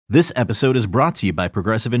This episode is brought to you by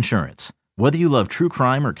Progressive Insurance. Whether you love true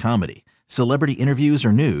crime or comedy, celebrity interviews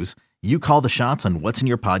or news, you call the shots on what's in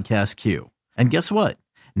your podcast queue. And guess what?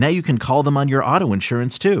 Now you can call them on your auto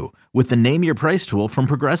insurance too with the Name Your Price tool from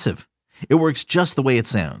Progressive. It works just the way it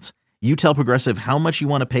sounds. You tell Progressive how much you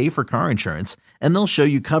want to pay for car insurance, and they'll show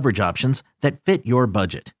you coverage options that fit your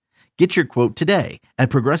budget. Get your quote today at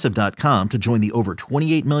Progressive.com to join the over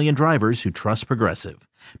 28 million drivers who trust Progressive.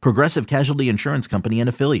 Progressive Casualty Insurance Company and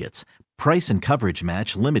Affiliates. Price and coverage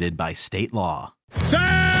match limited by state law.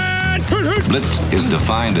 Blitz is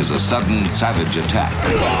defined as a sudden, savage attack.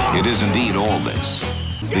 It is indeed all this.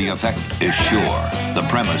 The effect is sure. The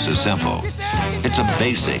premise is simple. It's a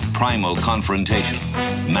basic, primal confrontation,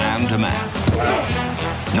 man to man.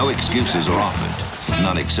 No excuses are offered.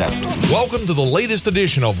 None accepted. Welcome to the latest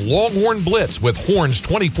edition of Longhorn Blitz with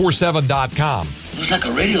horns247.com. Looks like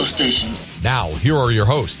a radio station. Now, here are your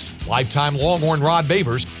hosts, lifetime Longhorn Rod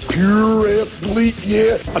Babers, Pure athlete,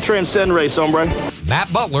 yeah. I transcend race, hombre.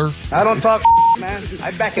 Matt Butler, I don't talk, man.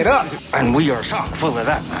 I back it up. And we are chock full of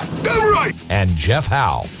that, man. Damn right. and Jeff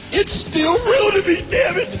Howe. It's still real to me,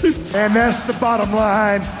 damn it. And that's the bottom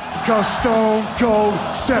line, because Stone Cold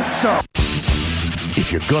said so.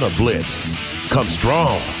 If you're gonna blitz, come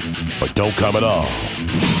strong, but don't come at all.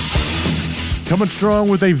 Coming strong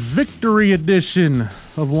with a victory edition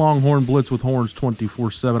of Longhorn Blitz with Horns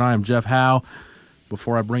 24/7. I am Jeff Howe.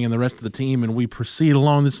 Before I bring in the rest of the team and we proceed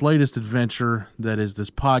along this latest adventure that is this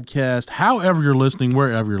podcast, however you're listening,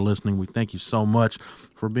 wherever you're listening, we thank you so much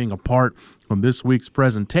for being a part of this week's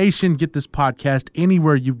presentation. Get this podcast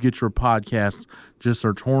anywhere you get your podcasts. Just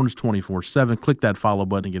search Horns 24/7. Click that follow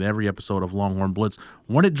button and get every episode of Longhorn Blitz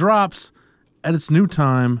when it drops at its new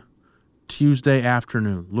time, Tuesday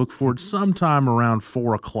afternoon. Look for it sometime around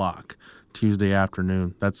 4 o'clock Tuesday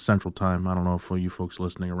afternoon. That's Central Time. I don't know if you folks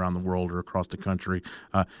listening around the world or across the country.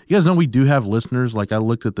 You guys know we do have listeners. Like I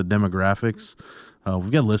looked at the demographics.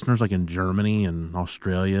 We've got listeners like in Germany and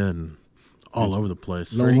Australia and all over the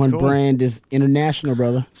place. Longhorn brand is international,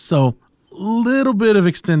 brother. So little bit of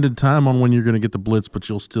extended time on when you're going to get the Blitz, but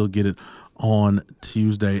you'll still get it on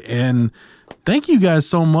Tuesday. And thank you guys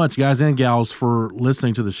so much, guys and gals, for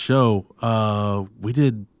listening to the show. We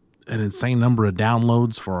did an insane number of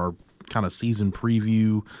downloads for our kind of season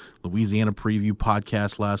preview, Louisiana preview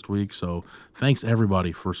podcast last week. So thanks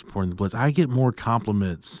everybody for supporting the Blitz. I get more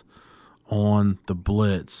compliments on the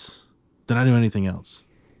Blitz than I do anything else.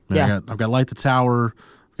 I've got Light the Tower.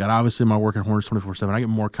 I've got obviously my work at Horns 24/7. I get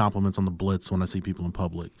more compliments on the Blitz when I see people in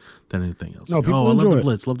public than anything else. No, people I enjoy love the it.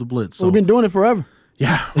 Blitz. Love the Blitz. So, We've been doing it forever.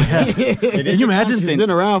 yeah, we have. Can you imagine? It's been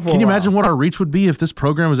around for Can a you while. imagine what our reach would be if this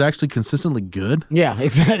program was actually consistently good? Yeah,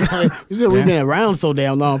 exactly. We've been around so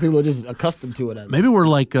damn long. People are just accustomed to it. Maybe we're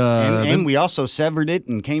like, and we also severed it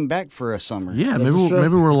and came back for a summer. yeah,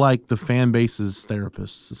 maybe we're like the fan base's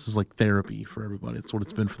therapists. This is like therapy for everybody. That's what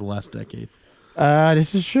it's been for the last decade.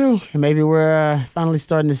 This is true. And maybe we're finally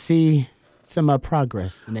starting to see some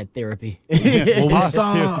progress in that therapy. Well, we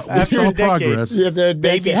saw progress.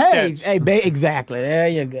 Baby steps. Exactly. There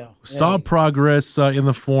you go. Saw progress in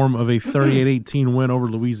the form of a 38-18 win over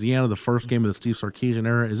Louisiana. The first game of the Steve Sarkisian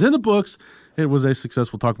era is in the books. It was a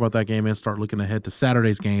success. We'll talk about that game and start looking ahead to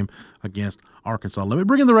Saturday's game against Arkansas. Let me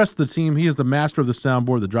bring in the rest of the team. He is the master of the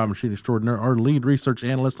soundboard, the drive machine extraordinaire, our lead research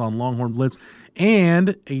analyst on Longhorn Blitz,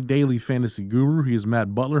 and a daily fantasy guru. He is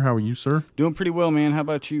Matt Butler. How are you, sir? Doing pretty well, man. How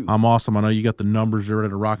about you? I'm awesome. I know you got the numbers. You're ready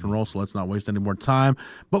to rock and roll, so let's not waste any more time.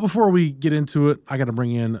 But before we get into it, I got to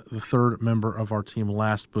bring in the third member of our team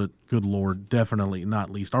last, but good Lord, definitely not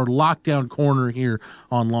least. Our lockdown corner here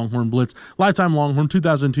on Longhorn Blitz. Lifetime Longhorn,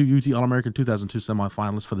 2002 UT All-American, 2002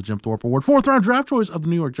 semifinalist for the Jim Thorpe Award. Fourth-round draft choice of the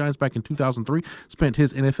New York Giants back in 2003. Spent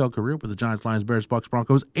his NFL career with the Giants, Lions, Bears, Bucks,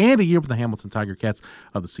 Broncos, and a year with the Hamilton Tiger Cats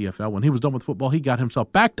of the CFL. When he was done with football, he got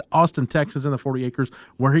himself back to Austin, Texas in the 40 acres,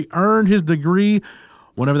 where he earned his degree.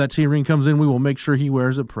 Whenever that T ring comes in, we will make sure he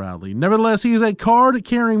wears it proudly. Nevertheless, he is a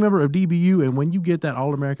card-carrying member of DBU, and when you get that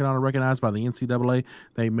All-American honor recognized by the NCAA,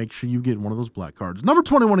 they make sure you get one of those black cards. Number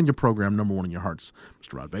 21 in your program, number 1 in your hearts,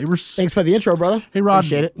 Mr. Rod Babers. Thanks for the intro, brother. Hey, Rod,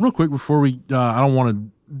 Appreciate it. real quick before we I don't want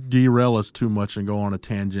to derail us too much and go on a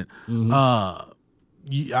tangent.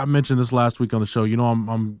 Mm-hmm. I mentioned this last week on the show. You know,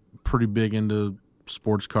 I'm pretty big into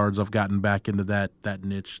sports cards. I've gotten back into that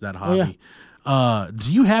niche, that hobby. Oh, yeah.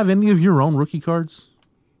 Do you have any of your own rookie cards?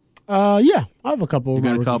 Yeah, I have a couple. You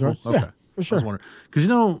got a couple? Cards. Okay. Yeah, for sure. I was wondering. Because, you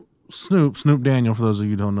know, Snoop Daniel, for those of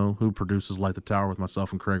you who don't know, who produces Light the Tower with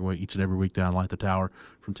myself and Craig Way each and every week down Light the Tower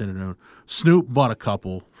from 10 to noon. Snoop bought a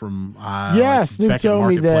couple from Snoop Beckett told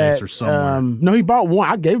me Marketplace that. or somewhere. No, he bought one.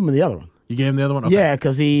 I gave him the other one. You gave him the other one? Okay. Yeah,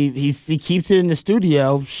 because he keeps it in the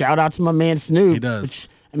studio. Shout out to my man Snoop. He does. Which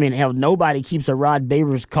I mean, hell, nobody keeps a Rod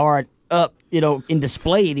Babers card up, in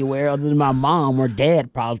display anywhere other than my mom or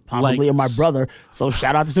dad, possibly, or my brother. So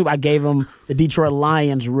shout out to Snoop. I gave him the Detroit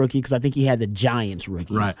Lions rookie because I think he had the Giants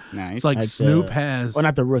rookie. Right. Nice. It's like Snoop has. Well,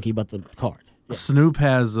 not the rookie, but the card. Yeah. Snoop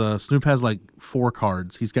has like 4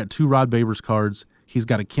 cards. He's got 2 Rod Babers cards. He's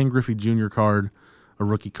got a Ken Griffey Jr. card, a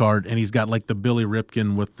rookie card, and he's got like the Billy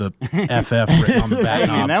Ripken with the FF written on the back.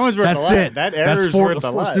 Man, that one's worth a lot. It. That error's worth a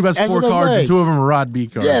lot. Snoop has 4 cards, and 2 of them are Rod B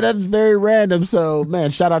cards. Yeah, that's very random. So, man,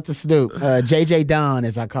 shout out to Snoop. JJ Don,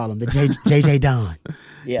 as I call him, the JJ Don.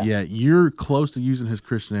 Yeah, you're close to using his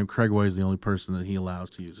Christian name. Craig Way is the only person that he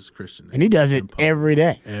allows to use his Christian name. And he does it every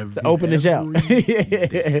day to open his show.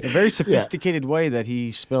 A very sophisticated way that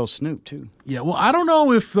he spells Snoop, too. Yeah, well, I don't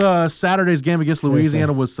know if Saturday's game against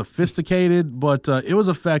Louisiana was sophisticated, but it was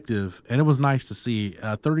effective, and it was nice to see.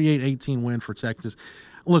 38-18 win for Texas.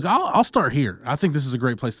 Look, I'll start here. I think this is a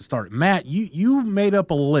great place to start. Matt, you made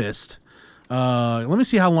up a list. Let me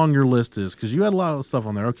see how long your list is, because you had a lot of stuff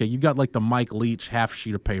on there. Okay, you got like the Mike Leach half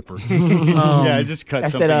sheet of paper. Yeah, I just cut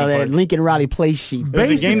something apart. That Lincoln Riley play sheet. It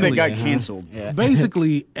was a game that got canceled. Yeah.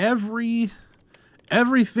 Basically, everything,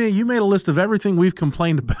 you made a list of everything we've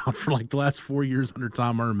complained about for like the last 4 years under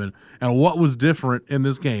Tom Herman and what was different in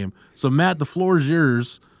this game. So, Matt, the floor is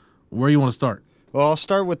yours. Where do you want to start? Well, I'll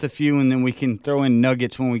start with a few, and then we can throw in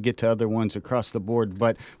nuggets when we get to other ones across the board.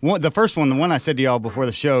 But the first one, the one I said to y'all before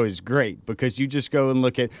the show, is great because you just go and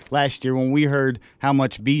look at last year when we heard how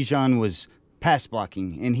much Bijan was pass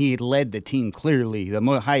blocking, and he led the team clearly, the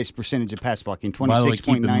highest percentage of pass blocking, 26.9%. By the way,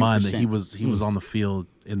 keep in mind that he was on the field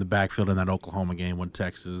in the backfield in that Oklahoma game when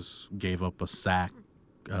Texas gave up a sack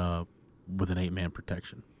with an 8-man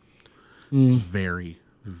protection. It's very,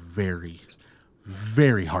 very,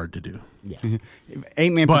 very hard to do. Yeah.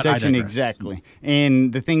 8-man protection, exactly.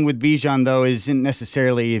 And the thing with Bijan, though, isn't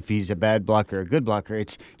necessarily if he's a bad blocker or a good blocker.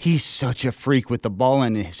 He's such a freak with the ball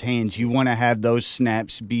in his hands. You want to have those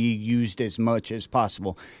snaps be used as much as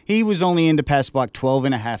possible. He was only into pass block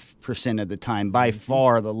 12.5% of the time, by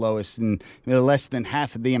far the lowest, and less than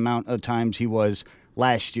half of the amount of times he was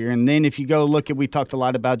last year. And then if you go look at, we talked a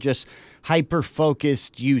lot about just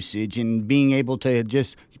hyper-focused usage and being able to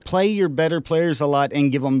just play your better players a lot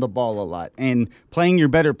and give them the ball a lot. And playing your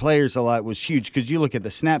better players a lot was huge because you look at the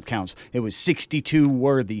snap counts. It was 62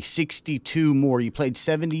 Worthy, 62 Moore. You played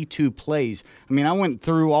 72 plays. I mean, I went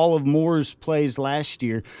through all of Moore's plays last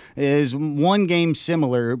year. There's one game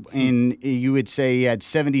similar, and you would say he had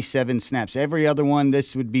 77 snaps. Every other one,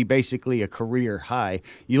 this would be basically a career high.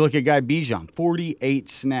 You look at Guy Bijan, 48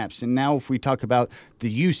 snaps. And now if we talk about the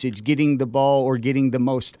usage, getting the ball or getting the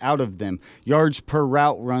most out of them, yards per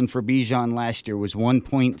route run for Bijan last year was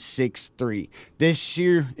 1.63. This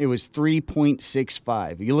year, it was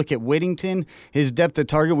 3.65. You look at Whittington, his depth of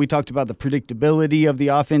target, we talked about the predictability of the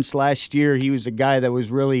offense last year. He was a guy that was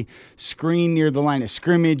really screened near the line of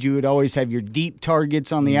scrimmage. You would always have your deep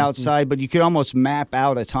targets on the outside, but you could almost map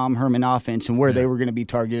out a Tom Herman offense and where they were going to be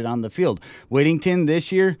targeted on the field. Whittington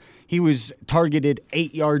this year, he was targeted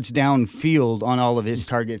 8 yards downfield on all of his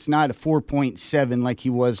targets, not a 4.7 like he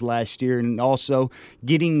was last year, and also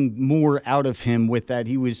getting more out of him with that.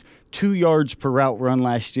 He was 2 yards per route run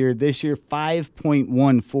last year. This year,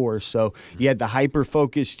 5.14. So you had the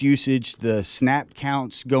hyper-focused usage, the snap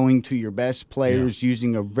counts going to your best players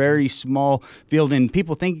using a very small field. And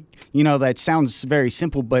people think, that sounds very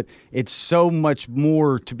simple, but it's so much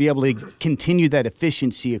more to be able to continue that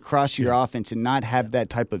efficiency across your offense and not have that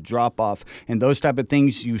type of drop-off. And those type of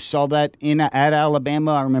things, you saw that at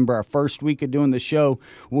Alabama. I remember our first week of doing the show,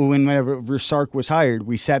 whenever Sark was hired,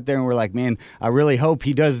 we sat there and we're like, man, I really hope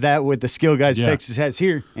he does that with the skill guys Texas has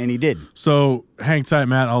here, and he did. So hang tight,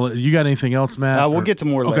 Matt. You got anything else, Matt? We'll get to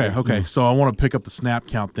more later. Okay. So I want to pick up the snap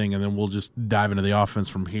count thing, and then we'll just dive into the offense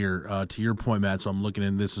from here. To your point, Matt, so I'm looking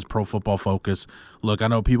in, this is Pro Football Focus. Look, I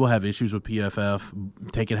know people have issues with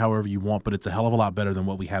PFF. Take it however you want, but it's a hell of a lot better than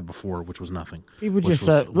what we had before, which was nothing.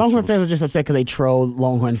 Longhorn fans are just upset because they troll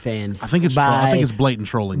Longhorn fans. I think it's blatant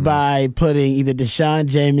trolling. By putting either Deshaun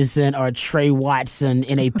Jameson or Trey Watson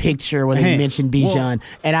in a picture where they mention Bijan.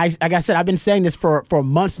 And like I said, I've been saying this for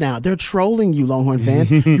months now. They're trolling you, Longhorn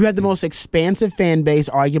fans. You have the most expansive fan base,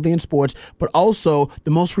 arguably in sports, but also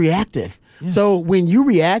the most reactive. Yes. So when you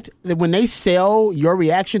react, when they sell your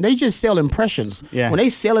reaction, they just sell impressions. Yeah. When they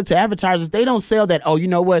sell it to advertisers, they don't sell that, oh, you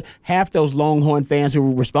know what? Half those Longhorn fans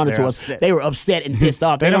who responded to us, they were upset and pissed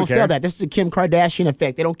off. They don't sell that. This is the Kim Kardashian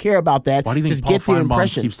effect. They don't care about that. Why do you think just Paul get the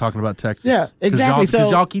impression? keeps talking about Texas? Yeah, exactly.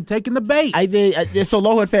 Because y'all keep taking the bait. So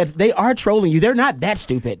Longhorn fans, they are trolling you. They're not that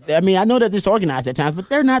stupid. I mean, I know they're disorganized at times, but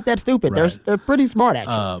they're not that stupid. Right. They're pretty smart,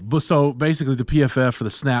 actually. But so basically the PFF for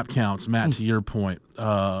the snap counts, Matt, to your point,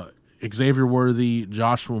 Xavier Worthy,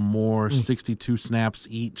 Joshua Moore, 62 snaps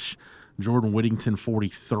each, Jordan Whittington,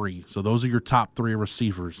 43. So those are your top three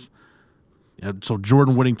receivers. So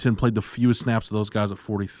Jordan Whittington played the fewest snaps of those guys at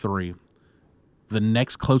 43. The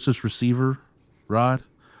next closest receiver, Rod,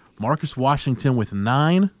 Marcus Washington with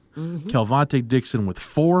 9, Kelvonte Dixon with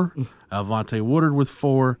 4, Alvonte Woodard with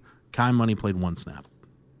 4, Kai Money played 1 snap.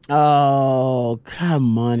 Oh, Kai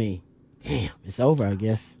Money. Damn, it's over, I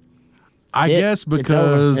guess. I guess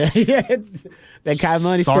because that Kai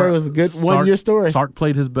Money story was a good one-year story. Sark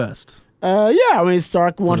played his best. I mean,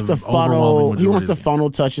 Sark wants to funnel. He wants to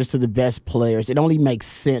funnel touches to the best players. It only makes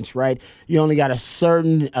sense, right? You only got a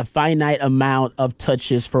finite amount of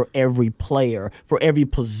touches for every player, for every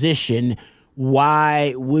position.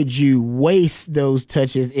 Why would you waste those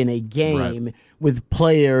touches in a game with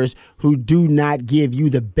players who do not give you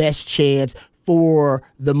the best chance for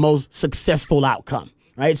the most successful outcome?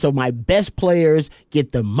 Right, so my best players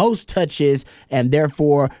get the most touches, and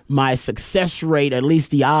therefore my success rate, at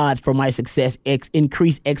least the odds for my success,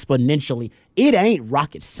 increase exponentially. It ain't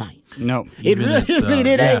rocket science. No, it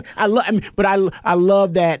really ain't. I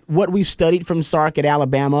love that what we've studied from Sark at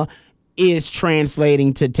Alabama is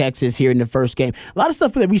translating to Texas here in the first game. A lot of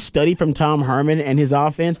stuff that we studied from Tom Herman and his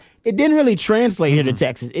offense, it didn't really translate here to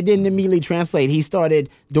Texas. It didn't immediately translate. He started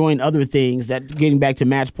doing other things, that getting back to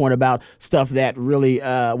Matt's point about stuff that really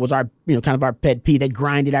was our, kind of our pet peeve, that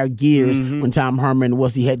grinded our gears when Tom Herman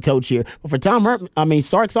was the head coach here. But for Tom Herman,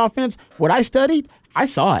 Sark's offense, what I studied, I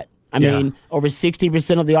saw it. I mean, over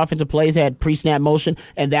 60% of the offensive plays had pre-snap motion,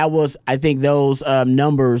 and that was, I think, those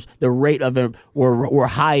numbers, the rate of them were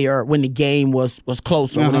higher when the game was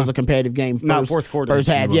closer, when it was a competitive game. Fourth quarter. First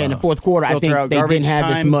half, in the fourth quarter, I think they didn't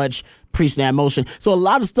have as much pre-snap motion. So a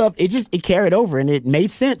lot of stuff, it carried over, and it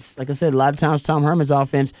made sense. Like I said, a lot of times Tom Herman's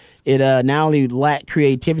offense, it not only lacked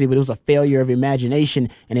creativity, but it was a failure of imagination,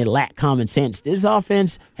 and it lacked common sense. This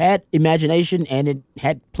offense had imagination, and it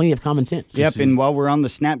had plenty of common sense. Yep, and while we're on the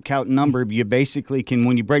snap count number, you basically can,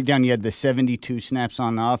 when you break down, you had the 72 snaps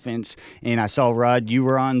on offense, and I saw, Rod, you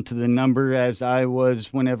were on to the number as I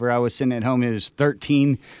was whenever I was sitting at home. It was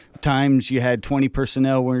 13 times you had 20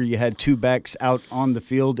 personnel where you had 2 backs out on the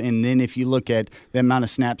field, and then if you look at the amount of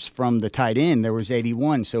snaps from the tight end, there was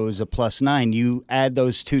 81, so it was a +9. You add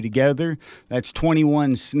those two together, that's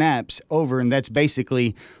 21 snaps over, and that's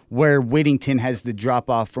basically where Whittington has the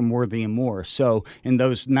drop-off from Worthy and Moore. So in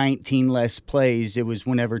those 19 less plays, it was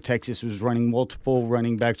whenever Texas was running multiple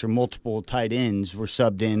running backs or multiple tight ends were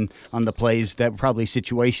subbed in on the plays that probably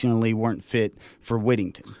situationally weren't fit for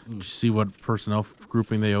Whittington. Did you see what personnel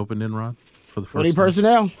grouping they opened in, Ron, for the first 20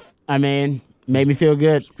 personnel? I mean, made me feel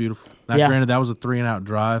good. It's beautiful. Now, granted, that was a 3-and-out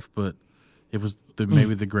drive, but it was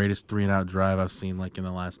maybe the greatest 3-and-out drive I've seen in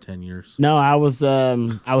the last 10 years. No, I was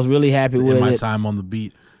really happy with it. In my time on the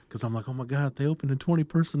beat. Because I'm like, oh, my God, they opened in 20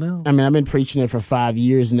 personnel. I mean, I've been preaching it for 5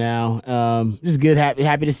 years now. Just good,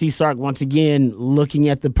 happy to see Sark once again looking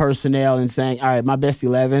at the personnel and saying, all right, my best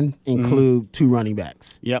 11 include 2 running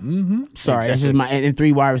backs. Yep. Sorry, that's just and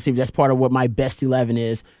 3 wide receivers. That's part of what my best 11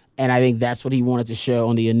 is. And I think that's what he wanted to show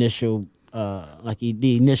on the initial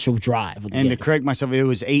the initial drive. And to correct myself, it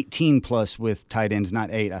was 18 plus with tight ends,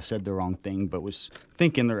 not 8. I said the wrong thing, but was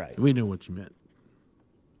thinking the right. We knew what you meant.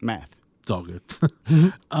 Math. It's all good.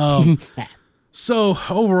 So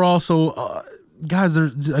overall, guys,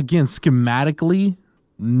 again, schematically,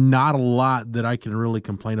 not a lot that I can really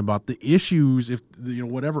complain about. The issues,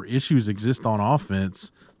 whatever issues exist on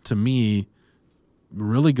offense, to me,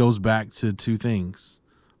 really goes back to 2 things.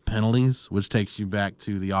 Penalties, which takes you back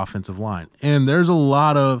to the offensive line. And there's a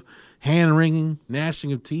lot of hand-wringing,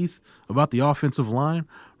 gnashing of teeth about the offensive line.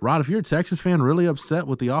 Rod, if you're a Texas fan really upset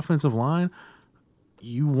with the offensive line,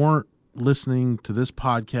 you weren't listening to this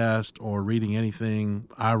podcast or reading anything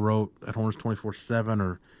I wrote at Horns 24/7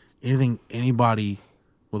 or anything anybody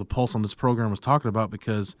with a pulse on this program was talking about,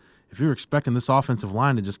 because if you're expecting this offensive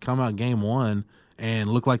line to just come out game 1 and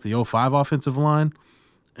look like the 05 offensive line,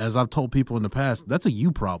 as I've told people in the past, that's a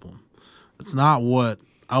you problem. That's not what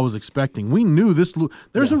I was expecting. We knew this.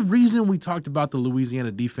 There's a reason we talked about the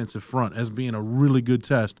Louisiana defensive front as being a really good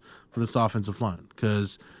test for this offensive line,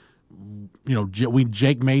 because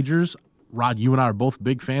Jake Majors, Rod, you and I are both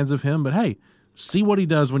big fans of him, but hey, see what he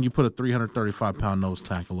does when you put a 335-pound nose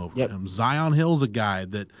tackle over him. Zion Hill's a guy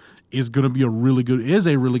that is going to be a really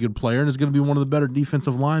good player and is going to be one of the better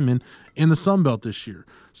defensive linemen in the Sun Belt this year.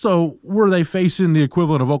 So were they facing the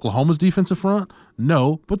equivalent of Oklahoma's defensive front?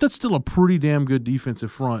 No, but that's still a pretty damn good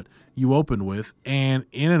defensive front you opened with, and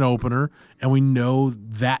in an opener, and we know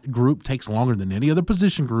that group takes longer than any other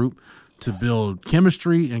position group to build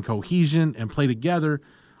chemistry and cohesion and play together,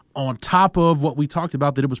 on top of what we talked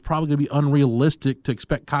about, that it was probably going to be unrealistic to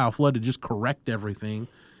expect Kyle Flood to just correct everything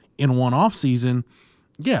in one offseason.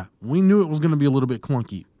 Yeah, we knew it was going to be a little bit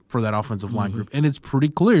clunky for that offensive line group, and it's pretty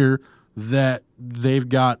clear that they've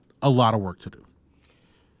got a lot of work to do.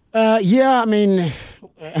 I mean,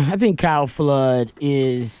 I think Kyle Flood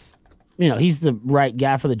is, he's the right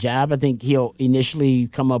guy for the job. I think he'll initially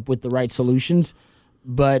come up with the right solutions,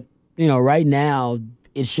 but, right now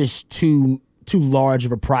it's just too large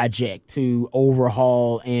of a project to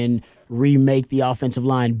overhaul and remake the offensive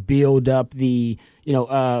line, build up the,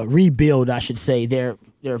 rebuild, I should say, their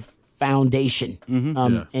foundation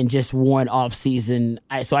in just one offseason.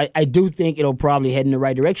 So I do think it'll probably head in the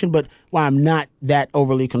right direction, but while I'm not that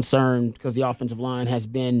overly concerned because the offensive line has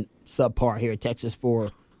been subpar here at Texas for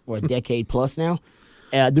a decade plus now.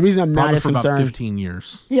 The reason I'm not as concerned, about 15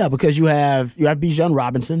 years. Yeah, because you have Bijan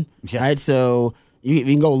Robinson, right? So you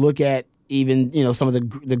can go look at even some of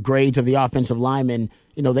the grades of the offensive linemen.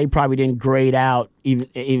 They probably didn't grade out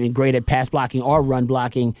even grade at pass blocking or run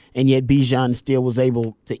blocking, and yet Bijan still was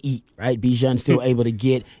able to eat, right? Bijan still able to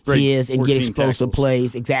get his and get explosive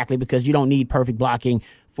plays, exactly, because you don't need perfect blocking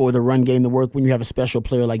for the run game to work when you have a special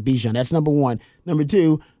player like Bijan. That's number one. Number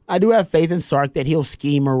two, I do have faith in Sark that he'll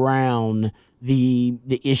scheme around the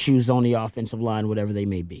issues on the offensive line, whatever they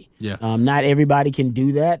may be. Yeah. Not everybody can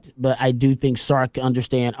do that, but I do think Sark can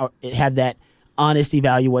understand or have that honest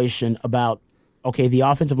evaluation about, okay, the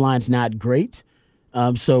offensive line's not great,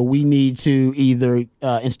 so we need to either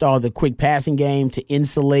install the quick passing game to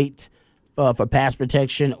insulate for pass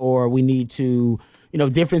protection, or we need to,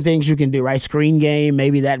 different things you can do, right? Screen game,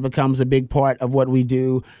 maybe that becomes a big part of what we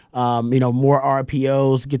do. More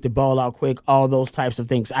RPOs, get the ball out quick, all those types of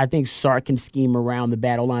things. I think Sark can scheme around the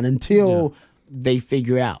battle line until they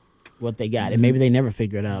figure out what they got. And maybe they never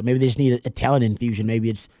figure it out. Maybe they just need a talent infusion. Maybe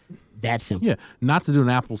it's that simple. Yeah, not to do an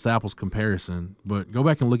apples-to-apples comparison, but go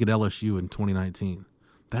back and look at LSU in 2019.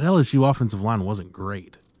 That LSU offensive line wasn't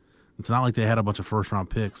great. It's not like they had a bunch of first-round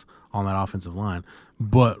picks on that offensive line.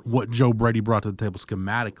 But what Joe Brady brought to the table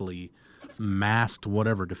schematically masked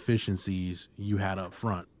whatever deficiencies you had up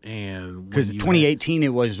front. And because 2018, it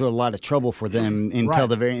was a lot of trouble for them until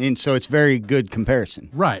the very end. So it's very good comparison.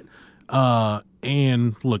 Right.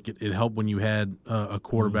 And look, it helped when you had a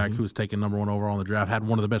quarterback who was taken number one overall in the draft, had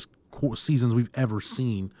one of the best seasons we've ever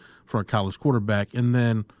seen for a college quarterback. And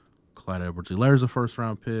then Clyde Edwards-Helaire's a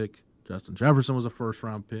first-round pick. Justin Jefferson was a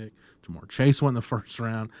first-round pick. Ja'Marr Chase went in the first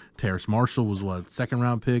round. Terrace Marshall was,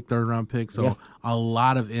 second-round pick, third-round pick. So a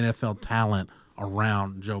lot of NFL talent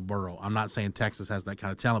around Joe Burrow. I'm not saying Texas has that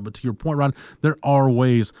kind of talent, but to your point, Ron, there are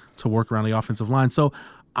ways to work around the offensive line. So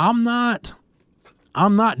I'm not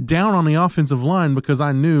down on the offensive line because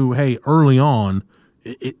I knew, hey, early on,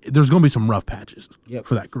 there's going to be some rough patches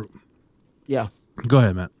for that group. Yeah. Go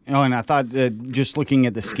ahead, Matt. Oh, and I thought just looking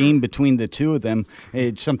at the scheme between the two of them,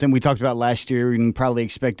 it's something we talked about last year. We can probably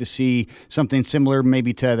expect to see something similar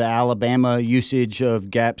maybe to the Alabama usage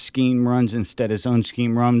of gap scheme runs instead of zone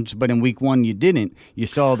scheme runs. But in week one, you didn't. You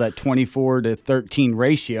saw that 24-13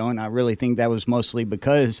 ratio, and I really think that was mostly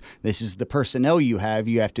because this is the personnel you have.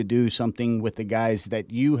 You have to do something with the guys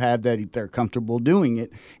that you have that they're comfortable doing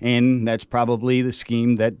it, and that's probably the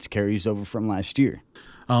scheme that carries over from last year.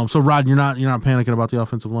 So, Rod, you're not panicking about the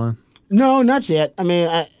offensive line? No, not yet. I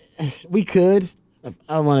mean, we could.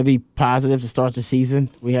 I want to be positive to start the season.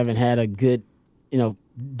 We haven't had a good,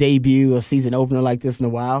 debut or season opener like this in a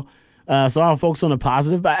while. So I'll focus on the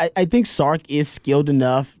positive. But I think Sark is skilled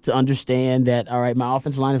enough to understand that, all right, my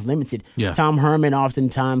offensive line is limited. Yeah. Tom Herman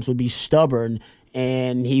oftentimes would be stubborn,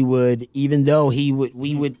 and he would, even though we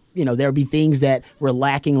would, there would be things that were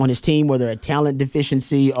lacking on his team, whether a talent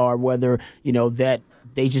deficiency or whether, that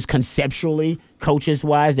they just conceptually,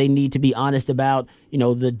 coaches-wise, they need to be honest about,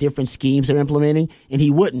 the different schemes they're implementing. And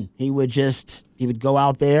he wouldn't. He would go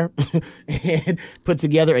out there and put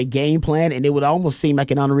together a game plan, and it would almost seem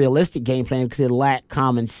like an unrealistic game plan because it lacked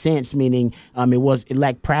common sense, meaning it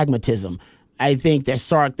lacked pragmatism. I think that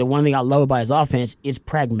Sark, the one thing I love about his offense, it's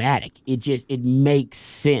pragmatic. It makes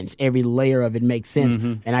sense. Every layer of it makes sense.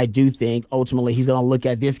 Mm-hmm. And I do think ultimately he's going to look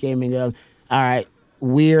at this game and go, all right,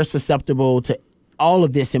 we're susceptible to all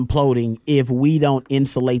of this imploding if we don't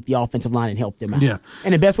insulate the offensive line and help them out. Yeah.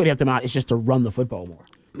 And the best way to help them out is just to run the football more.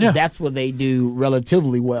 Yeah. That's what they do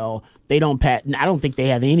relatively well. They don't pass. I don't think they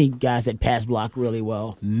have any guys that pass block really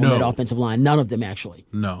well on that offensive line. None of them, actually.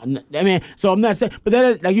 No. I mean, so I'm not saying, but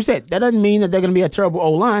that, like you said, that doesn't mean that they're going to be a terrible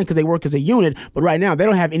O-line because they work as a unit. But right now, they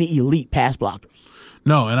don't have any elite pass blockers.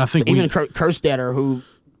 No, and I think even Kerstetter, who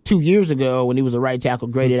 2 years ago when he was a right tackle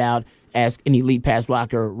graded out as an elite pass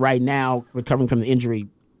blocker, right now recovering from the injury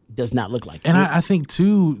does not look like it. And I think,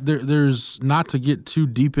 too, there's not to get too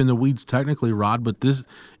deep in the weeds technically, Rod, but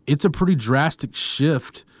it's a pretty drastic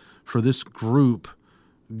shift for this group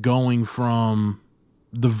going from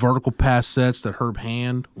the vertical pass sets that Herb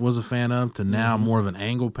Hand was a fan of to now more of an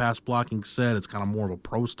angle pass blocking set. It's kind of more of a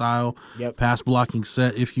pro-style pass blocking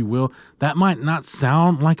set, if you will. That might not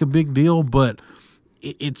sound like a big deal, but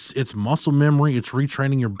it's muscle memory. It's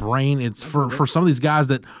retraining your brain. It's for some of these guys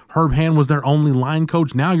that Herb Hand was their only line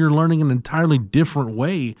coach. Now you're learning an entirely different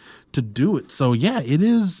way to do it. So yeah,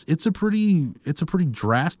 it's a pretty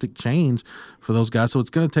drastic change for those guys. So it's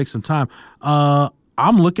going to take some time.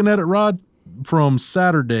 I'm looking at it, Rod, from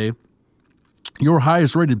Saturday. Your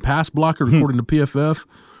highest rated pass blocker according to PFF,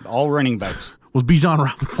 all running backs, was Bijan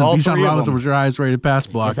Robinson. Bijan Robinson was your highest rated pass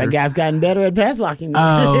blocker. That guy's gotten better at pass blocking.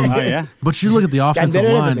 Yeah. But you look at the offensive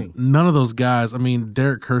line, none of those guys. I mean,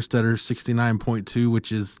 Derek Kerstetter, 69.2,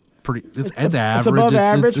 which is pretty. It's average. It's above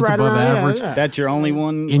average. It's above average. Yeah. That's your only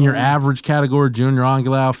one in your average category. Junior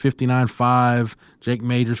Angulau, 59.5. Jake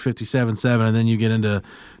Majors, 57.7, and then you get into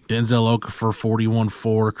Denzel Okafor,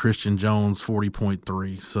 41.4, Christian Jones,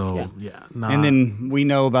 40.3. So, And then we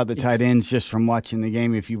know about the tight ends just from watching the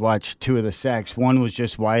game. If you watch two of the sacks, one was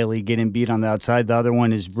just Wiley getting beat on the outside. The other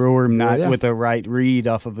one is Brewer with a right read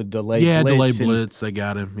off of a delayed blitz. Delayed blitz. They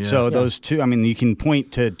got him. Yeah. So those two, I mean, you can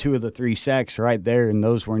point to two of the three sacks right there, and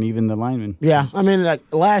those weren't even the linemen. Yeah, I mean, like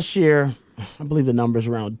last year, I believe the numbers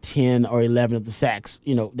around 10 or 11 of the sacks,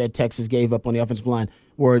 that Texas gave up on the offensive line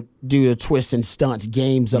were due to twists and stunts,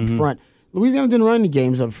 games up front. Louisiana didn't run any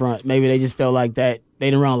games up front. Maybe they just felt like that. They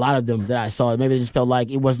didn't run a lot of them that I saw. Maybe they just felt like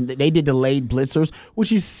it wasn't. They did delayed blitzers,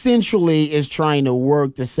 which essentially is trying to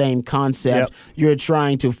work the same concept. Yep. You're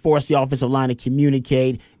trying to force the offensive line to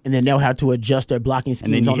communicate, and then they'll have to adjust their blocking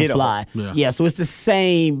schemes on the fly. So it's the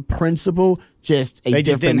same principle, just a different methodology. They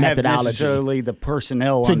just didn't have necessarily the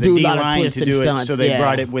personnel on the D-line to do it, so they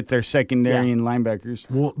brought it with their secondary and linebackers.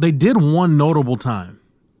 Well, they did one notable time.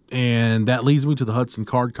 And that leads me to the Hudson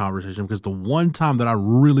Card conversation, because the one time that I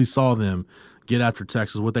really saw them get after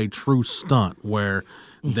Texas with a true stunt where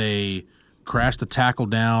they crashed the tackle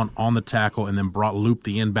down on the tackle and then looped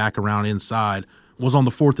the end back around inside was on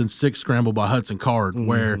the 4th and 6 scramble by Hudson Card,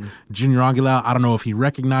 where Junior Angulau, I don't know if he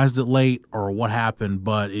recognized it late or what happened,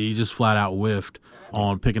 but he just flat out whiffed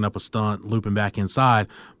on picking up a stunt, looping back inside.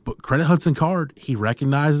 But credit Hudson Card, he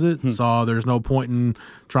recognized it, saw there's no point in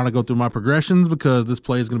trying to go through my progressions because this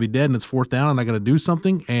play is going to be dead and it's 4th down and I got to do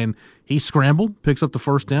something. And he scrambled, picks up the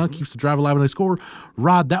 1st down, keeps the drive alive, and they score.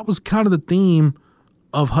 Rod, that was kind of the theme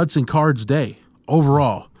of Hudson Card's day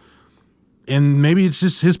overall. And maybe it's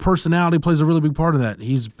just his personality plays a really big part of that.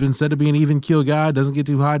 He's been said to be an even keel guy, doesn't get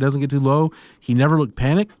too high, doesn't get too low. He never looked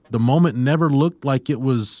panicked. The moment never looked like it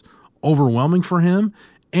was overwhelming for him.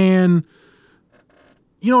 And,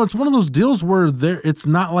 it's one of those deals where it's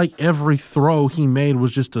not like every throw he made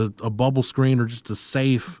was just a bubble screen or just a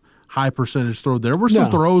safe, high percentage throw. There were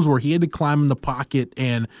some throws where he had to climb in the pocket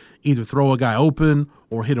and either throw a guy open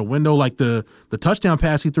or hit a window, like the touchdown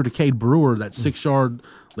pass he threw to Cade Brewer, that 6-yard.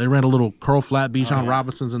 They ran a little curl flat. Bijan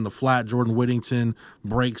Robinson's in the flat. Jordan Whittington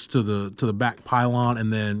breaks to the back pylon,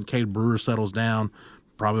 and then Cade Brewer settles down,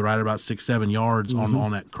 probably right at about 6-7 yards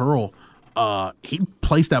on that curl. He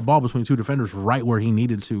placed that ball between two defenders right where he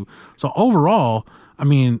needed to. So overall, I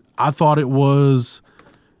mean, I thought it was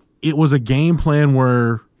a game plan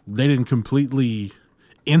where they didn't completely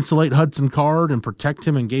insulate Hudson Card and protect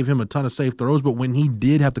him and gave him a ton of safe throws. But when he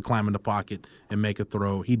did have to climb in the pocket and make a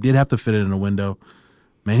throw, he did have to fit it in a window.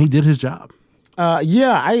 Man, he did his job.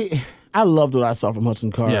 I loved what I saw from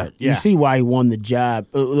Hudson Card. Yeah. You see why he won the job.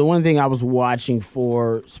 The one thing I was watching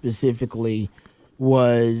for specifically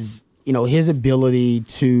was, his ability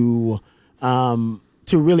to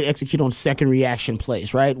really execute on second reaction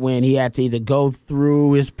plays, right? When he had to either go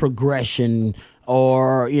through his progression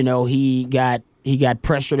or, he got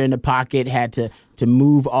pressured in the pocket, had to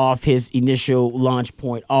move off his initial launch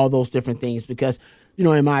point, all those different things. Because,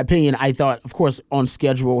 in my opinion, I thought, of course, on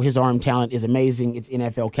schedule, his arm talent is amazing. It's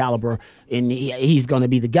NFL caliber, and he's going to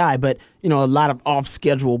be the guy. But, a lot of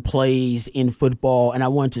off-schedule plays in football, and I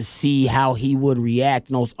wanted to see how he would react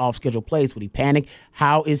in those off-schedule plays. Would he panic?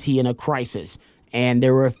 How is he in a crisis? And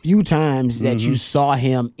there were a few times that you saw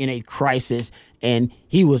him in a crisis, and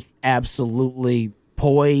he was absolutely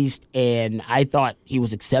poised, and I thought he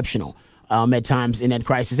was exceptional at times in that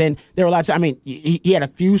crisis. And there were lots of, he had a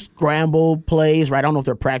few scramble plays, right? I don't know if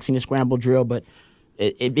they're practicing the scramble drill, but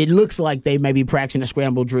it looks like they may be practicing a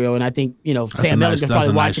scramble drill. And I think, Sam Ellinger's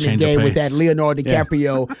probably watching this game with that Leonardo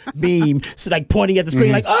DiCaprio beam, so like pointing at the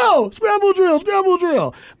screen like, oh, scramble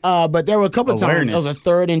drill. But there were a couple of times, it was a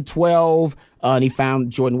 3rd and 12, and he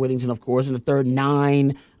found Jordan Whittington, of course, in the 3rd and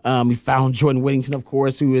 9. He found Jordan Whittington, of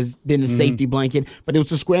course, who has been the safety blanket. But it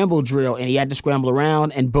was a scramble drill, and he had to scramble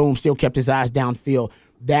around, and boom, still kept his eyes downfield.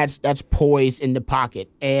 That's poise in the pocket.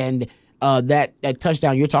 And that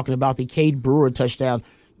touchdown you're talking about, the Cade Brewer touchdown,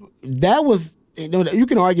 that was, you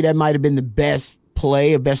can argue that might have been the best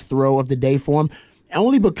play or best throw of the day for him.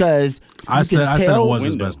 Only because I said it was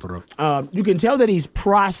his best throw. You can tell that he's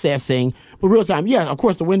processing, but real time. Yeah, of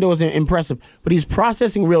course, the window is impressive, but he's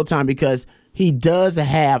processing real time because he does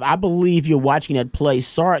have, I believe you're watching that play,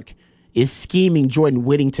 Sark is scheming Jordan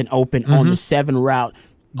Whittington open on the 7 route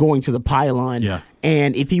going to the pylon. Yeah.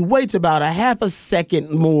 And if he waits about a half a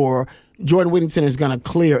second more, Jordan Whittington is going to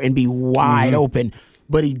clear and be wide open.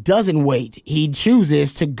 But he doesn't wait. He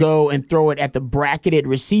chooses to go and throw it at the bracketed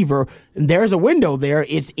receiver. And there's a window there.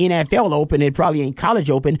 It's NFL open. It probably ain't college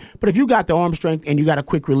open. But if you got the arm strength and you got a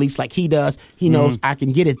quick release like he does, he knows I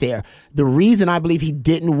can get it there. The reason I believe he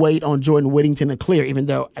didn't wait on Jordan Whittington to clear, even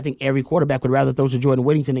though I think every quarterback would rather throw to Jordan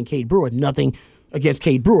Whittington than Cade Brewer, nothing against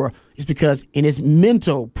Cade Brewer, is because in his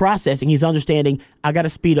mental processing, he's understanding, I got to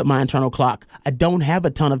speed up my internal clock. I don't have a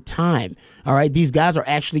ton of time. All right, these guys are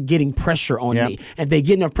actually getting pressure on me. And they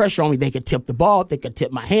get enough pressure on me, they could tip the ball, they could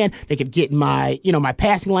tip my hand, they could get my, my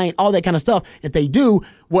passing lane, all that kind of stuff. If they do,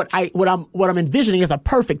 what I'm envisioning is a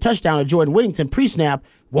perfect touchdown to Jordan Whittington pre-snap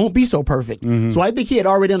won't be so perfect. So I think he had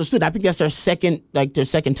already understood. I think that's their second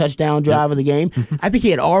touchdown drive of the game. I think he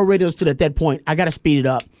had already understood at that point, I got to speed it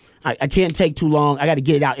up. I can't take too long. I got to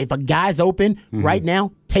get it out. If a guy's open right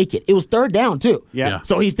now, take it. It was 3rd down, too. Yeah.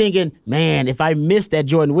 So he's thinking, man, if I miss that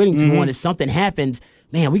Jordan Whittington one, if something happens,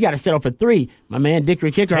 man, we got to settle for 3. My man,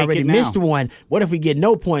 Dickery Kicker already missed one. What if we get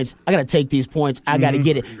no points? I got to take these points. I got to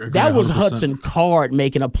get it. That was 100%. Hudson Card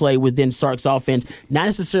making a play within Sark's offense, not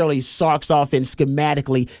necessarily Sark's offense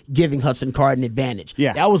schematically giving Hudson Card an advantage.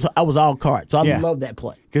 Yeah. I was all Card. So I love that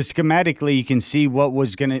play. Because schematically, you can see what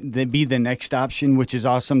was going to be the next option, which is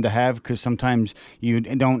awesome to have because sometimes you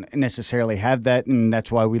don't necessarily have that, and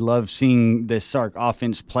that's why we love seeing the Sark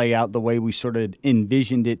offense play out the way we sort of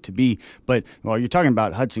envisioned it to be. But, you're talking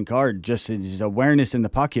about Hudson Card, just his awareness in the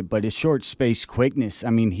pocket, but his short space quickness. I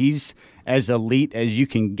mean, he's as elite as you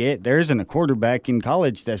can get. There isn't a quarterback in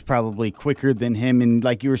college that's probably quicker than him. And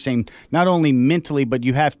like you were saying, not only mentally, but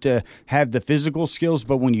you have to have the physical skills.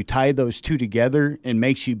 But when you tie those two together, it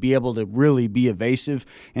makes you be able to really be evasive.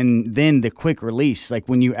 And then the quick release, like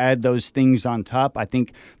when you add those things on top, I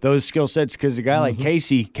think those skill sets, because a guy like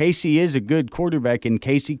Casey is a good quarterback, and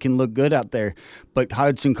Casey can look good out there. But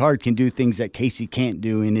Hudson Card can do things that Casey can't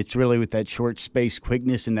do, and it's really with that short space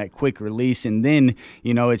quickness and that quick release. And then,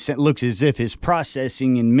 it looks as if his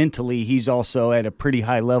processing and mentally he's also at a pretty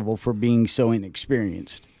high level for being so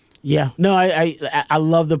inexperienced. Yeah. No, I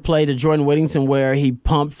love the play to Jordan Whittington where he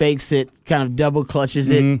pump fakes it, kind of double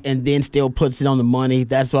clutches it, and then still puts it on the money.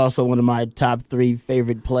 That's also one of my top 3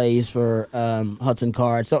 favorite plays for Hudson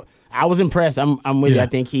Card. So I was impressed. I'm with you. I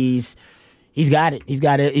think he's got it. He's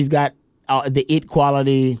got the it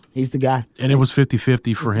quality. He's the guy. And it was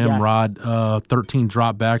 50-50 for him, Rod. 13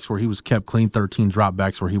 dropbacks where he was kept clean, 13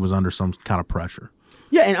 dropbacks where he was under some kind of pressure.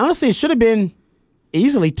 Yeah, and honestly, it should have been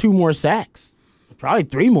easily 2 more sacks. Probably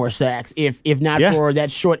 3 more sacks, if not for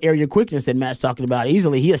that short area quickness that Matt's talking about.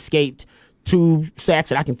 Easily, he escaped 2 sacks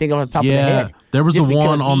that I can think of on the top of the head. There was the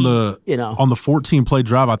one on the 14-play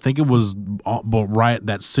drive. I think it was right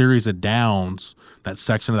that series of downs, that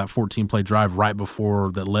section of that 14-play drive right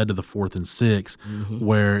before that led to the 4th and 6,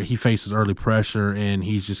 where he faces early pressure and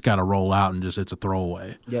he's just got to roll out and it's a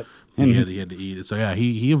throwaway. Yep. He had to eat it. So yeah,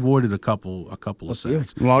 he avoided a couple of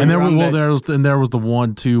sacks. And there was the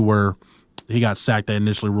one too where he got sacked. They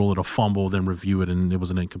initially ruled it a fumble, then review it, and it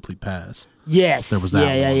was an incomplete pass. Yes. There was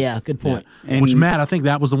that. Yeah. Good point. Yeah. Which, Matt, I think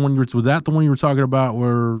that was the one was that the one you were talking about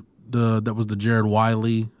where that was the Jared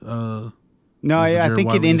Wiley? No, I think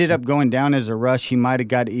Wiley it ended up going down as a rush. He might have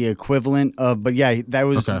got the equivalent of, but yeah, that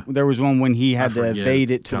was there was one when he had to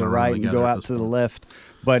evade it to the right and go out to the left.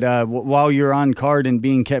 But while you're on Card and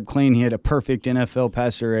being kept clean, he had a perfect NFL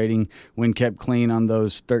passer rating when kept clean on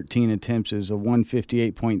those 13 attempts. It was a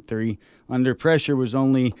 158.3. Under pressure was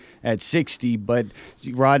only at 60, but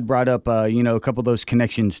Rod brought up, a couple of those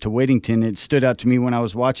connections to Whittington. It stood out to me when I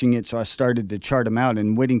was watching it, so I started to chart them out.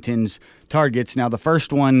 And Whittington's targets, now the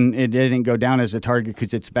first one, it didn't go down as a target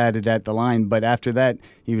because it's batted at the line, but after that,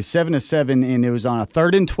 he was 7 of 7, and it was on a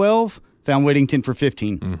 3rd and 12, found Whittington for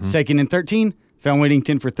 15. 2nd and 13, found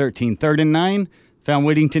Whittington for 13. 3rd and 9, found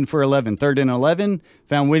Whittington for 11. 3rd and 11,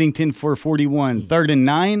 found Whittington for 41. 3rd and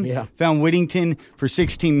 9, found Whittington for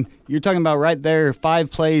 16. You're talking about right there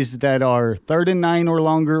 5 plays that are 3rd and 9 or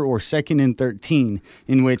longer, or 2nd and 13,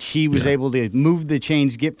 in which he was able to move the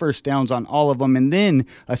chains, get first downs on all of them, and then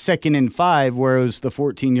a 2nd and 5 where it was the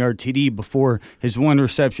 14-yard TD before his one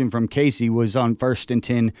reception from Casey was on 1st and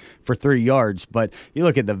 10 for 3 yards. But you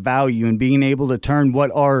look at the value and being able to turn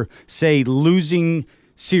what are, say, losing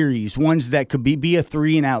series, ones that could be a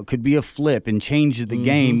 3 and out, could be a flip and change the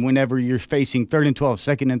game whenever you're facing 3rd and 12,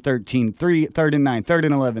 2nd and 13, 3rd and 9, 3rd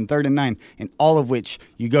and 11, 3rd and 9, and all of which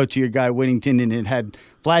you go to your guy Whittington, and it had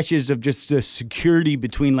flashes of just the security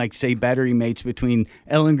between, like, say, battery mates between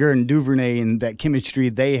Ellinger and Duvernay and that chemistry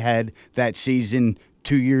they had that season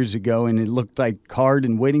 2 years ago, and it looked like Card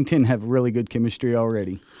and Whittington have really good chemistry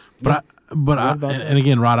already. But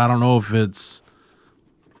again, Rod, I don't know if it's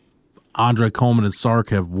Andre Coleman and Sark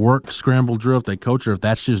have worked scramble drill if they coach, or if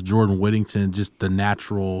that's just Jordan Whittington, just the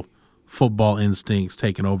natural football instincts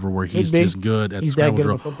taking over where he's just good at scramble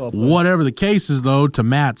drill. Whatever the case is, though, to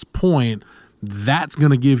Matt's point, that's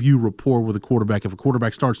going to give you rapport with a quarterback. If a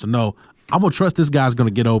quarterback starts to know, I'm going to trust this guy's going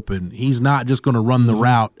to get open. He's not just going to run the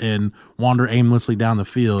route and wander aimlessly down the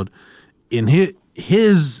field. In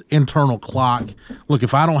his internal clock, look,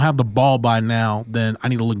 if I don't have the ball by now, then I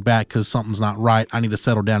need to look back because something's not right. I need to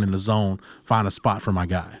settle down in the zone, find a spot for my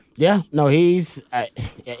guy. Yeah, no,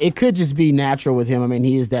 it could just be natural with him. I mean,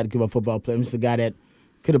 he is that good of a football player. He's the guy that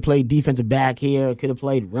could have played defensive back here, could have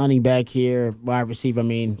played running back here, wide receiver. I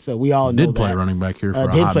mean, so we all know that. Did play running back here for a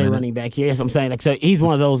hot minute. Did play minute. running back here. That's what I'm saying. Like, so he's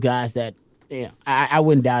one of those guys that, I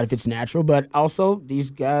wouldn't doubt if it's natural. But also,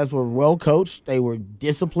 these guys were well coached. They were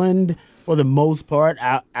disciplined for the most part.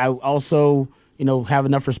 I also, have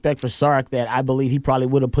enough respect for Sark that I believe he probably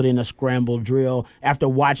would have put in a scramble drill after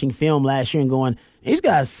watching film last year and going, these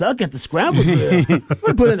guys suck at the scramble drill. I'm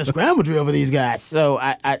gonna put in a scramble drill for these guys. So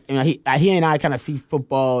he and I kind of see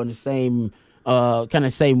football in the same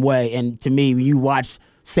way. And to me, when you watch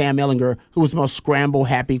Sam Ellinger, who was the most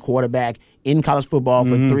scramble-happy quarterback in college football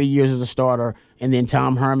for 3 years as a starter, and then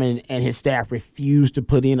Tom Herman and his staff refused to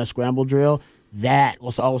put in a scramble drill, that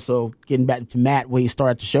was also, getting back to Matt, where he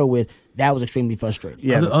started the show with, that was extremely frustrating.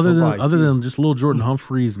 Yeah, other than just little Jordan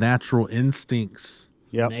Humphrey's natural instincts,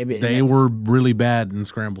 they were really bad in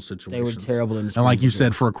scramble situations. They were terrible in scramble. And like you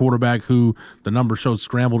said, for a quarterback who the numbers showed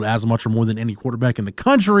scrambled as much or more than any quarterback in the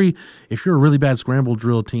country, if you're a really bad scramble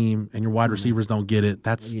drill team and your wide receivers don't get it,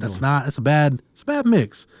 it's a bad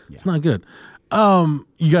mix. Yeah. It's not good.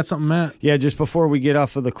 You got something, Matt? Yeah, just before we get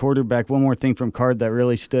off of the quarterback, one more thing from Card that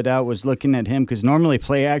really stood out was looking at him, because normally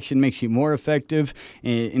play action makes you more effective.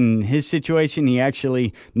 In his situation,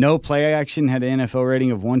 no play action, had an NFL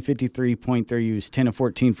rating of 153.3. He was 10 of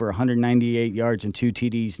 14 for 198 yards and 2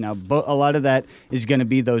 TDs. Now, a lot of that is going to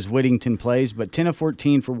be those Whittington plays, but 10 of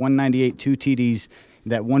 14 for 198, 2 TDs.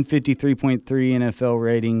 That 153.3 NFL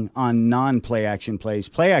rating on non-play action plays.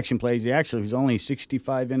 Play action plays, he actually was only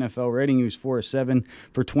 65 NFL rating. He was 4 of 7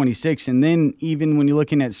 for 26. And then even when you're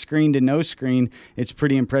looking at screen to no screen, it's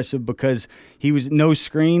pretty impressive because he was no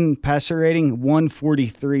screen passer rating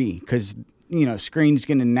 143, because screen's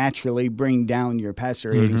going to naturally bring down your passer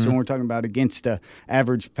rating. So when we're talking about against a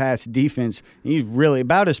average pass defense, he's really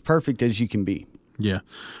about as perfect as you can be. Yeah.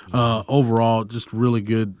 Overall, just really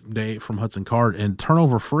good day from Hudson Card and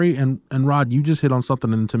turnover free. And Rod, you just hit on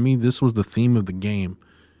something, and to me, this was the theme of the game.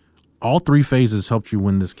 All 3 phases helped you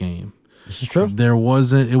win this game. This is true.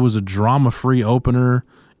 It was a drama-free opener.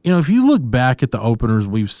 If you look back at the openers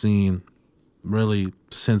we've seen, really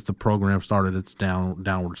since the program started, it's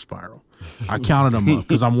downward spiral. I counted them up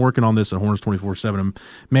because I'm working on this at Horns 24/7. And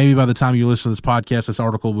maybe by the time you listen to this podcast, this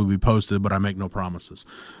article will be posted, but I make no promises.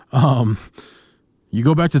 You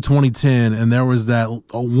go back to 2010, and there was that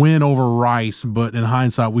win over Rice, but in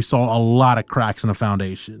hindsight, we saw a lot of cracks in the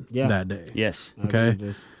foundation that day. Yes. Okay?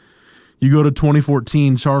 You go to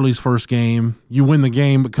 2014, Charlie's first game. You win the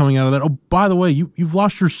game, but coming out of that, oh, by the way, you've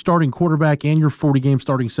lost your starting quarterback and your 40-game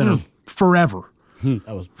starting center forever.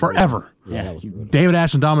 That was forever. Yeah, that was brutal. David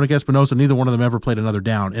Ash and Dominic Espinosa, neither one of them ever played another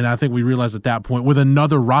down. And I think we realized at that point with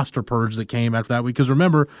another roster purge that came after that week, because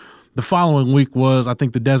remember, The following week was, I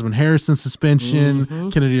think, the Desmond Harrison suspension.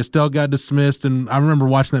 Kennedy Estelle got dismissed. And I remember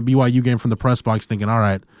watching that BYU game from the press box thinking, all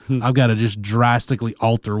right, I've got to just drastically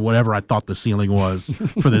alter whatever I thought the ceiling was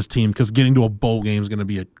for this team, because getting to a bowl game is going to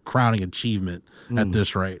be a crowning achievement at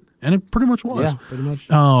this rate. And it pretty much was. Yeah, pretty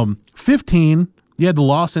much. 15, you had the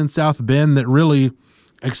loss in South Bend that really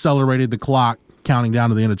accelerated the clock counting down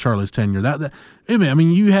to the end of Charlie's tenure. We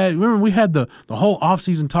had the whole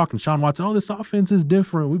offseason talking Sean Watson, this offense is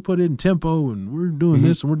different. We put it in tempo, and we're doing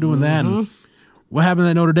this, and we're doing that. And what happened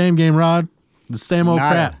in that Notre Dame game, Rod? The same old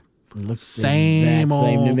crap. Same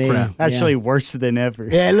old crap. Actually, worse than ever.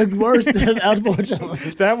 Yeah, it looked worse.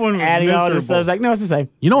 Unfortunately, that one was adding miserable. all this stuff. I was like, no, it's the same.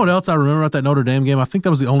 You know what else I remember about that Notre Dame game? I think that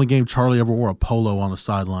was the only game Charlie ever wore a polo on the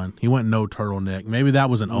sideline. He went no turtleneck. Maybe that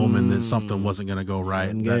was an omen that something wasn't going to go right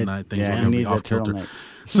that night. Things were going to be off kilter.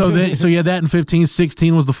 So you had that in 15.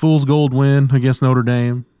 16 was the Fool's Gold win against Notre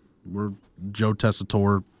Dame, where Joe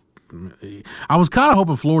Tessitore. I was kind of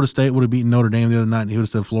hoping Florida State would have beaten Notre Dame the other night, and he would have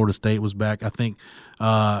said Florida State was back. I think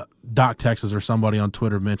Doc Texas or somebody on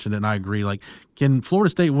Twitter mentioned it, and I agree. Like, can Florida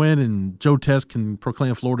State win and Joe Tess can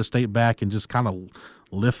proclaim Florida State back and just kind of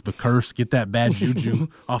lift the curse, get that bad juju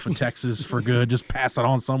off of Texas for good, just pass it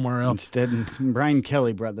on somewhere else? Instead, Brian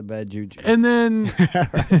Kelly brought the bad juju. And then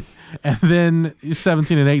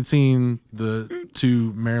 17 and 18, the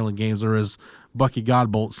two Maryland games, or as Bucky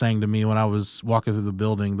Godbolt sang to me when I was walking through the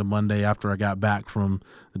building the Monday after I got back from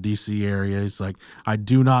the D.C. area. He's like, I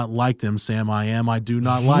do not like them, Sam. I do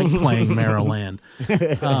not like playing Maryland.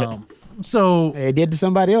 So it did to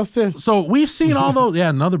somebody else too. So we've seen all those. Yeah,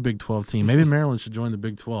 another Big 12 team. Maybe Maryland should join the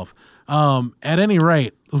Big 12. At any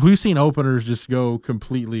rate, we've seen openers just go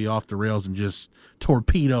completely off the rails and just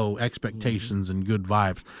torpedo expectations and good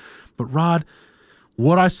vibes. But Rod,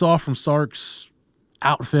 what I saw from Sark's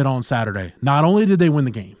outfit on Saturday, not only did they win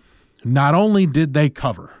the game, not only did they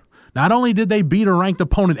cover, not only did they beat a ranked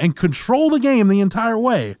opponent and control the game the entire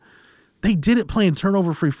way, they did it playing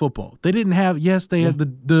turnover-free football. They didn't have, they had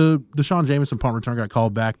the Deshaun Jameson punt return got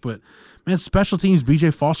called back, but man, special teams,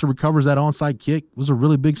 B.J. Foster recovers that onside kick. It was a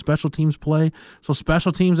really big special teams play. So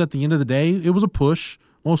special teams at the end of the day, it was a push,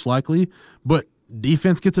 most likely, but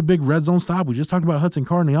defense gets a big red zone stop. We just talked about Hudson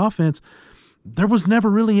Card in the offense. There was never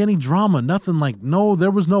really any drama, nothing like,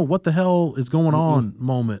 there was no what the hell is going on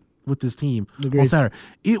moment with this team on Saturday.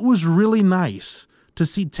 It was really nice to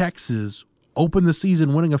see Texas open the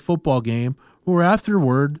season winning a football game where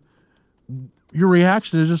afterward your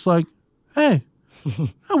reaction is just like, hey,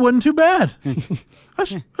 that wasn't too bad.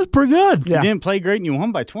 That's pretty good. You didn't play great and you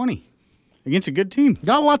won by 20 against a good team.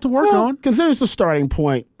 Got a lot to work on. Consider it's a starting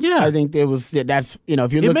point. Yeah. I think that's, if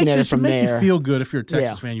you're looking at it from there. It makes you feel good if you're a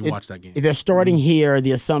Texas fan, you watch that game. If they're starting here,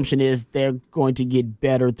 the assumption is they're going to get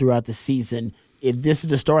better throughout the season. If this is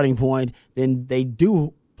the starting point, then they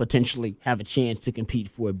do potentially have a chance to compete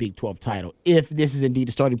for a Big 12 title. If this is indeed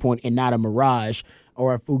the starting point and not a mirage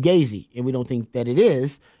or a fugazi. And we don't think that it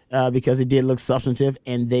is because it did look substantive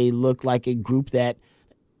and they looked like a group that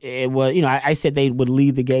it was, I said they would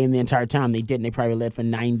lead the game the entire time. They didn't. They probably led for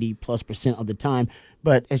 90+% of the time.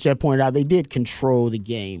 But as Jeff pointed out, they did control the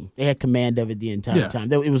game. They had command of it the entire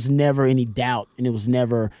time. It was never any doubt, and it was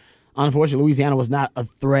never, unfortunately, Louisiana was not a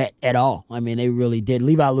threat at all. I mean, they really did.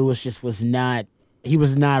 Levi Lewis just was not, he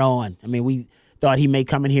was not on. I mean, we thought he may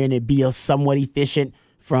come in here and it'd be a somewhat efficient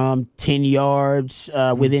from 10 yards,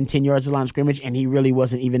 within 10 yards of the line of scrimmage, and he really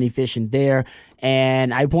wasn't even efficient there.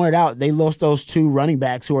 And I pointed out they lost those two running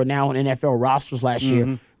backs who are now on NFL rosters last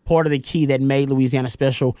year. Part of the key that made Louisiana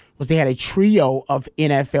special was they had a trio of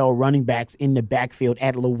NFL running backs in the backfield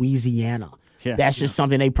at Louisiana. That's just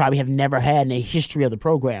something they probably have never had in the history of the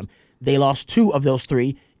program. They lost two of those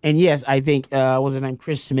three. And yes, I think, what was his name,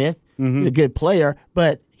 Chris Smith? He's a good player,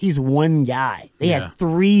 but he's one guy. They had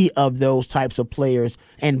three of those types of players,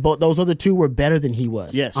 and both those other two were better than he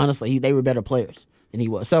was. Yes. Honestly, they were better players than he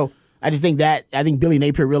was. So I just think Billy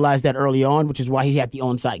Napier realized that early on, which is why he had the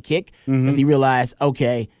onside kick, because he realized,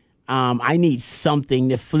 okay, I need something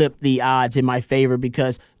to flip the odds in my favor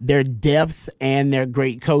because their depth and their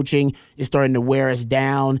great coaching is starting to wear us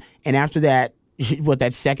down. And after that,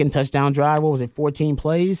 that second touchdown drive, 14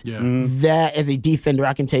 plays? Yeah. That, as a defender,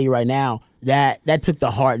 I can tell you right now, that took the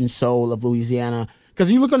heart and soul of Louisiana.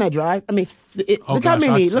 Because you look on that drive, I mean, look how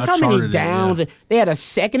many downs. They had a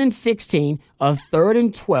 2nd and 16, a 3rd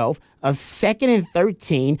and 12, a 2nd and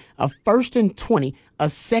 13, a 1st and 20, a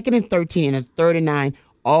 2nd and 13, and a 3rd and 9,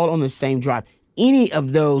 all on the same drive. Any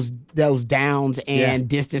of those downs and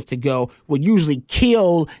distance to go would usually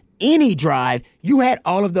kill any drive. You had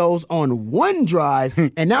all of those on one drive,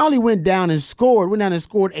 and not only went down and scored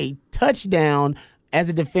a touchdown as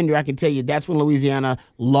a defender, I can tell you that's when Louisiana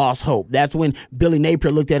lost hope. That's when Billy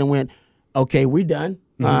Napier looked at it and went, okay, we're done.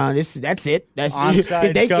 That's it. That's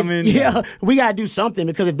Onside coming. Yeah, we got to do something,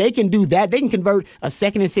 because if they can do that, they can convert a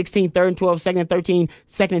 2nd and 16, 3rd and 12, 2nd and 13,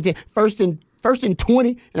 2nd and 10, first and 20,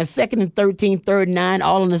 and a 2nd and 13, 3rd and 9,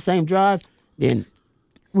 all on the same drive, then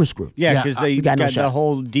we're screwed. Yeah, because they got the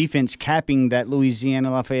whole defense capping that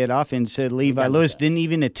Louisiana Lafayette offense. Said Levi Lewis didn't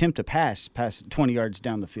even attempt to pass 20 yards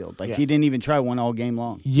down the field. He didn't even try one all game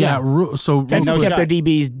long. So Texas kept their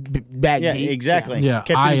DBs back deep. Yeah, exactly. Yeah,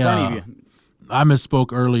 kept it in front of you. I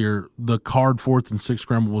misspoke earlier. The card 4th and 6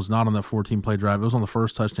 scramble was not on that 14-play drive. It was on the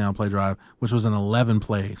first touchdown play drive, which was an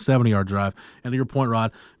 11-play, 70-yard drive. And to your point,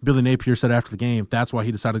 Rod, Billy Napier said after the game, that's why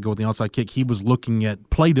he decided to go with the onside kick. He was looking at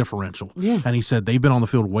play differential. Yeah. And he said, they've been on the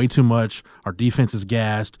field way too much. Our defense is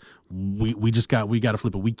gassed. We got to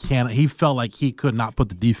flip it. We can't. He felt like he could not put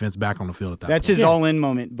the defense back on the field at that point. That's his all-in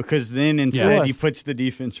moment, because then instead he puts the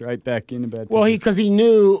defense right back in a bad position. Well, because he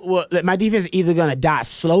knew that my defense is either going to die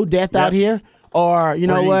slow death out here, or, you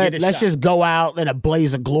know what, let's just go out in a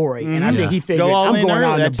blaze of glory. And I think he figured, I'm going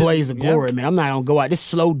out in a blaze of glory, man. I'm not going to go out this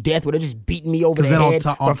slow death where they're just beating me over the head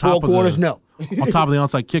for 4 quarters. No. On top of the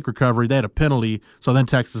onside kick recovery, they had a penalty, so then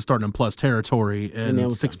Texas is starting in plus territory,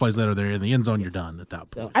 and 6 plays later, they're in the end zone, you're done at that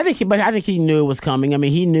point. So I think he knew it was coming. I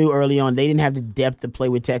mean, he knew early on they didn't have the depth to play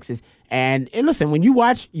with Texas. And listen, when you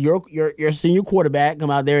watch your senior quarterback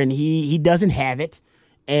come out there and he doesn't have it,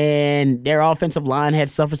 and their offensive line had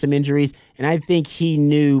suffered some injuries, and I think he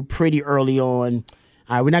knew pretty early on,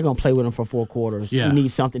 all right, we're not going to play with him for 4 quarters. Yeah. We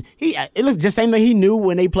need something. It looks just the same thing he knew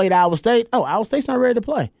when they played Iowa State. Oh, Iowa State's not ready to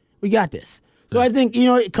play. We got this. So I think,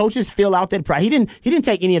 coaches fill out that pride. He didn't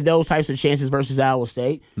take any of those types of chances versus Iowa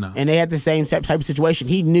State. No. And they had the same type of situation.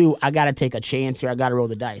 He knew, I got to take a chance here. I got to roll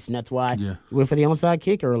the dice. And that's why he went for the onside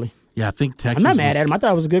kick early. Yeah, I think Texas. I'm not mad at him. I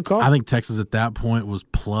thought it was a good call. I think Texas at that point was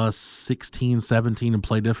plus 16, 17 in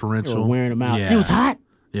play differential. They were wearing him out. Yeah. He was hot.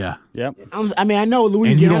 Yeah. Yep. I mean, I know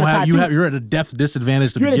Louisiana's hot too. You're at a depth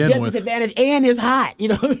disadvantage to begin with. You're at a depth disadvantage, and it's hot. You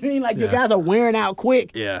know what I mean? Like, your guys are wearing out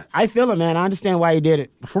quick. Yeah. I feel it, man. I understand why he did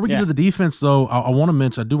it. Before we get to the defense, though, I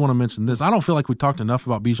do want to mention this. I don't feel like we talked enough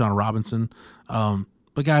about Bijan Robinson.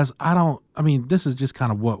 But, guys, this is just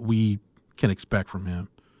kind of what we can expect from him,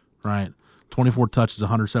 right? 24 touches,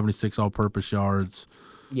 176 all-purpose yards.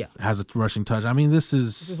 Yeah. Has a rushing touch. I mean, this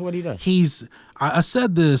is what he does. I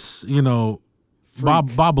said this,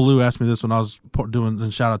 Bob Ballou asked me this when I was doing,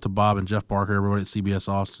 and shout out to Bob and Jeff Barker, everybody at CBS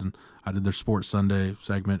Austin. I did their Sports Sunday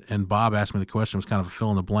segment, and Bob asked me the question. It was kind of a fill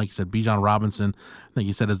in the blank. He said, Bijan Robinson, I think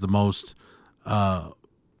he said, is the most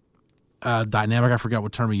dynamic, I forgot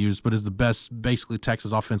what term he used, but is the best, basically,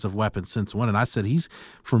 Texas offensive weapon since when? And I said, he's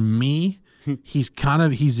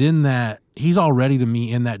already to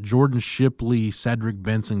me in that Jordan Shipley, Cedric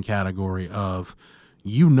Benson category of,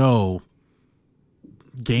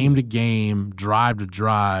 game to game, drive to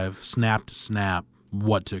drive, snap to snap,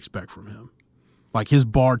 what to expect from him. Like, his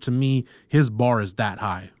bar is that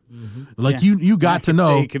high. Mm-hmm. Like, you got to know.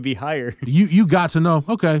 Say it could be higher. you got to know,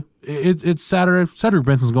 okay, it's Saturday. Cedric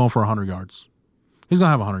Benson's going for 100 yards. He's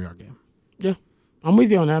going to have a 100-yard game. Yeah. I'm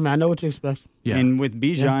with you on that, man. I know what to expect. Yeah. And with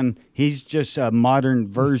Bijan, he's just a modern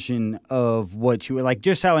version of what you would like.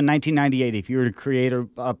 Just how in 1998, if you were to create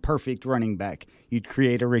a perfect running back, you'd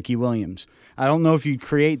create a Ricky Williams. I don't know if you'd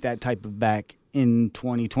create that type of back in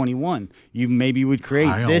 2021. You maybe would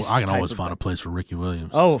create this. I can always find a place for Ricky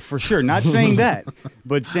Williams. Oh, for sure. Not saying that,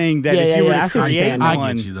 but saying that if you were to create one,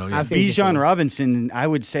 I get you, though. Yeah. Bijan Robinson, I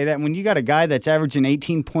would say that when you got a guy that's averaging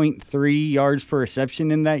 18.3 yards per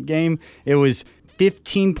reception in that game, it was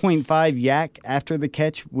 15.5 yak after the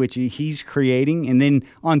catch, which he's creating. And then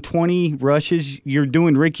on 20 rushes, you're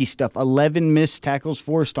doing Ricky stuff. 11 missed tackles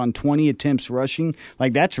forced on 20 attempts rushing.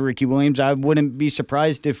 Like, that's Ricky Williams. I wouldn't be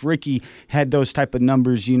surprised if Ricky had those type of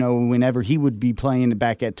numbers, whenever he would be playing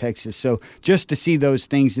back at Texas. So just to see those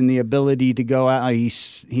things and the ability to go out,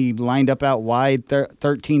 he lined up out wide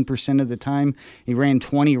 13% of the time. He ran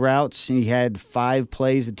 20 routes. And he had 5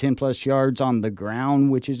 plays of 10-plus yards on the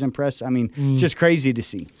ground, which is impressive. I mean, just crazy to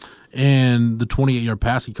see. And the 28-yard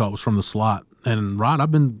pass he caught was from the slot. And Rod,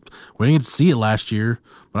 we didn't get to see it last year,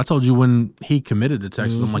 but I told you when he committed to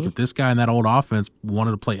Texas, I'm like, if this guy in that old offense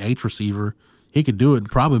wanted to play H receiver, he could do it and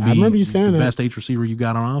probably be the best H receiver you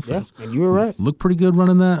got on offense. Yeah, and you were right. Looked pretty good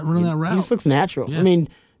running that route. He just looks natural. Yeah. I mean,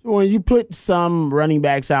 when you put some running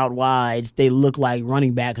backs out wide, they look like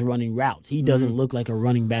running backs running routes. He doesn't look like a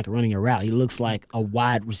running back running a route. He looks like a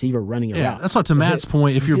wide receiver running a route. That's what, to Matt's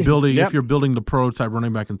point, if you're building the prototype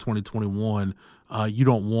running back in 2021, you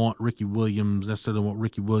don't want Ricky Williams,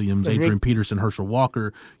 Adrian Peterson, Herschel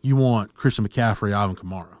Walker. You want Christian McCaffrey, Alvin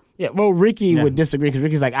Kamara. Yeah, well, Ricky would disagree because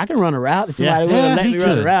Ricky's like, I can run a route. If somebody would let me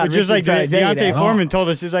run a route. Just like Deontay Foreman told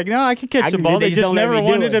us, he's like, no, I can catch the ball. They just never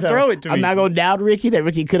wanted to throw it to me. I'm not going to doubt Ricky that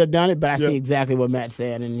Ricky could have done it, but I see exactly what Matt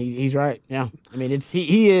said, and he's right. Yeah, I mean,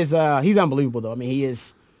 he's unbelievable though. I mean,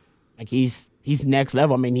 he's next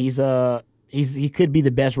level. I mean, he could be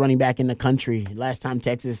the best running back in the country. Last time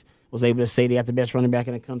Texas was able to say they have the best running back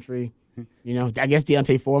in the country. You know, I guess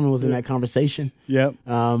Deontay Foreman was in that conversation. Yep.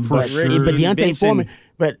 But Deontay Foreman,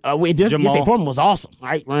 Deontay Foreman was awesome,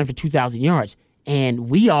 right? Running for 2,000 yards. And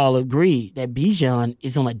we all agree that Bijan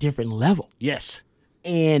is on a different level. Yes.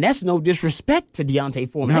 And that's no disrespect to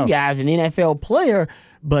Deontay Foreman. No. That guy's an NFL player,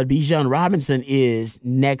 but Bijan Robinson is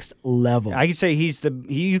next level. I can say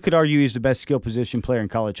you could argue he's the best skill position player in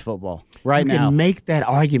college football right now. You can make that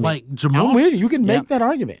argument. Like Jamal, I'm with you. You can make that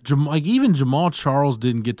argument. Even Jamal Charles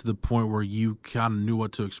didn't get to the point where you kind of knew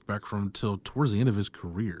what to expect from him until towards the end of his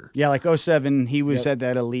career. Yeah, like 2007, he was at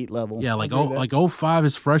that elite level. Yeah, like 2005,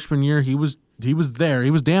 his freshman year, he was there. He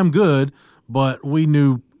was damn good, but we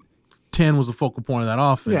knew 10 was the focal point of that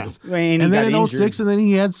offense. Yeah. And then in 2006, and then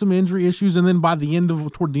he had some injury issues, and then toward the end of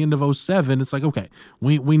 2007, it's like, okay,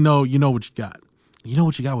 we know what you got. You know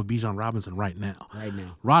what you got with Bijan Robinson right now.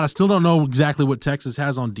 Rod, I still don't know exactly what Texas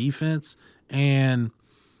has on defense, and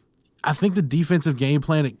I think the defensive game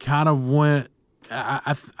plan, it kind of went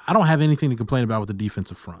I don't have anything to complain about with the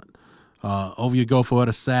defensive front. Ovia Gofo had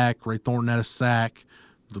a sack, Ray Thornton had a sack.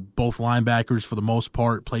 Both linebackers, for the most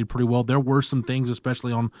part, played pretty well. There were some things,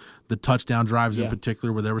 especially on the touchdown drives in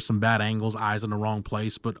particular, where there were some bad angles, eyes in the wrong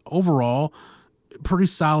place. But overall, pretty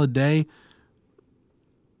solid day.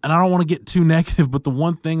 And I don't want to get too negative, but the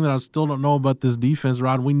one thing that I still don't know about this defense,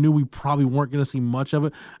 Rod, we knew we probably weren't going to see much of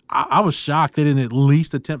it. I was shocked they didn't at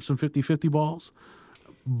least attempt some 50-50 balls.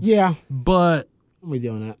 Yeah. But we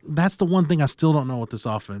doing that. That's the one thing I still don't know with this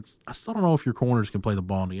offense. I still don't know if your corners can play the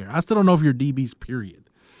ball in the air. I still don't know if your DBs, period,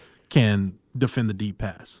 can defend the deep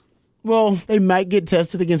pass. Well, they might get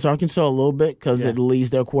tested against Arkansas a little bit because at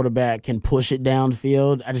least their quarterback can push it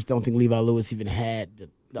downfield. I just don't think Levi Lewis even had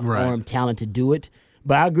the arm talent to do it.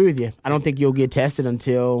 But I agree with you. I don't think you'll get tested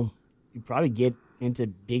until you probably get into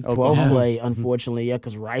Big 12 play, unfortunately,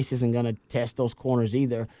 because Rice isn't going to test those corners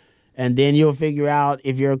either. And then you'll figure out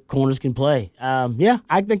if your corners can play.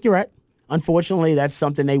 I think you're right. Unfortunately, that's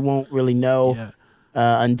something they won't really know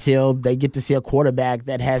until they get to see a quarterback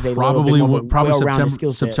that has a little bit more well-rounded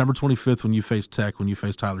skill set. September 25th when you face Tech, when you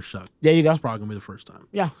face Tyler Shuck. There you go. That's probably going to be the first time.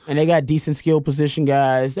 Yeah, and they got decent skill position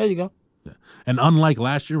guys. There you go. Yeah. And unlike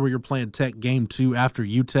last year where you're playing Tech game 2 after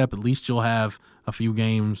UTEP, at least you'll have a few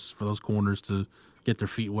games for those corners to get their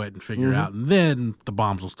feet wet and figure it out, and then the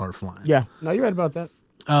bombs will start flying. Yeah, no, you're right about that.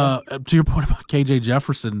 To your point about KJ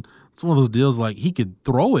Jefferson, it's one of those deals like he could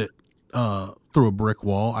throw it through a brick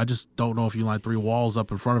wall. I just don't know if you line 3 walls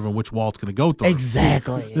up in front of him, which wall it's going to go through.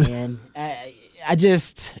 Exactly, man. I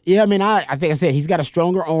think I said he's got a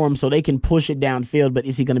stronger arm so they can push it downfield, but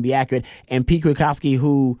is he going to be accurate? And Pete Kwiatkowski,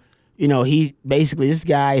 who, this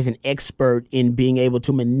guy is an expert in being able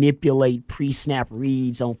to manipulate pre-snap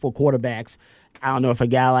reads for quarterbacks. I don't know if a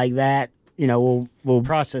guy like that, will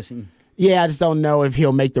processing. Yeah, I just don't know if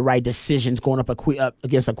he'll make the right decisions going up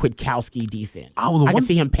against a Kwiatkowski defense. I can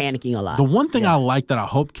see him panicking a lot. The one thing I like that I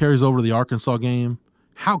hope carries over to the Arkansas game,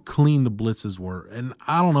 how clean the blitzes were. And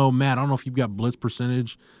I don't know, Matt, I don't know if you've got blitz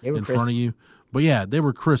percentage in front of you. But, yeah, they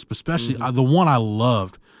were crisp, especially the one I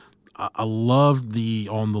loved. I loved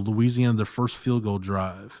on the Louisiana, their first field goal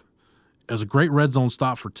drive. It was a great red zone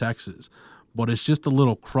stop for Texas. But it's just a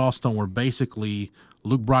little cross-tone where basically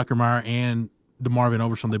Luke Brockermeyer and DeMarvin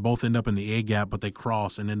Overshown, they both end up in the A gap, but they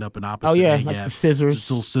cross and end up in opposite A gap. Like the scissors. Just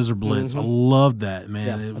a little scissor blitz. I love that,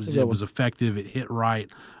 man. It was effective. It hit right.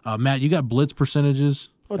 Matt, you got blitz percentages?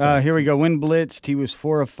 Here we go. When blitzed, he was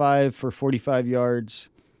 4 of 5 for 45 yards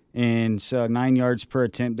and 9 yards per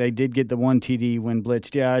attempt. They did get the 1 TD when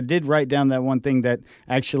blitzed. Yeah, I did write down that one thing that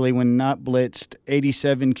actually when not blitzed,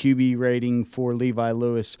 87 QB rating for Levi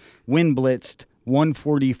Lewis. When blitzed,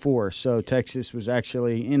 144. So Texas was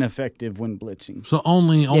actually ineffective when blitzing. So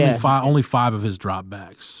only 5 of his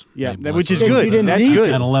dropbacks. Yeah, which is good. That's good.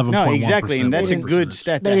 And 11.1%. No, exactly, and that's a good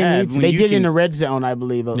stat to have. They did in the red zone, I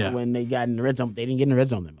believe, when they got in the red zone. They didn't get in the red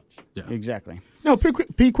zone that much. Yeah, exactly. No,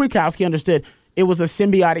 Pete Kwiatkowski understood it was a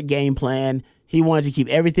symbiotic game plan. He wanted to keep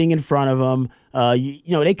everything in front of him.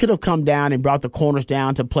 They could have come down and brought the corners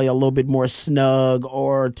down to play a little bit more snug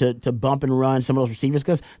or to bump and run some of those receivers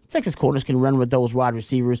because Texas corners can run with those wide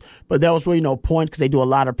receivers. But there was really no point because they do a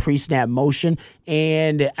lot of pre-snap motion,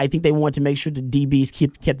 and I think they wanted to make sure the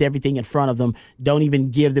DBs kept everything in front of them. Don't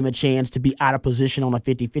even give them a chance to be out of position on a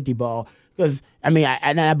 50-50 ball. Because,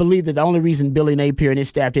 I believe that the only reason Billy Napier and his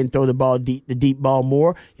staff didn't throw the deep ball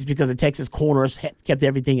more is because the Texas corners kept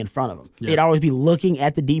everything in front of them. Yeah. They'd always be looking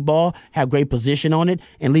at the deep ball, have great position on it,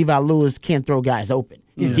 and Levi Lewis can't throw guys open.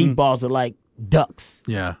 His deep balls are like ducks.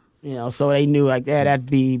 Yeah. So they knew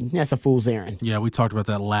that's a fool's errand. Yeah, we talked about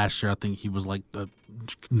that last year. I think he was like the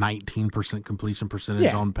 19% completion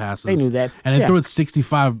percentage on passes. They knew that. And they threw it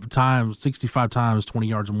 65 times, 20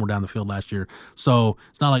 yards or more down the field last year. So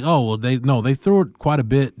it's not like, they threw it quite a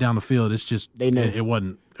bit down the field. It's just they knew. It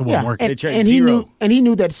wasn't working. And he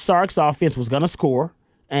knew that Sark's offense was going to score.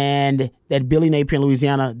 And that Billy Napier in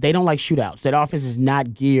Louisiana, they don't like shootouts. That offense is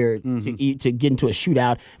not geared to get into a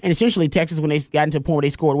shootout. And essentially, Texas, when they got into a point where they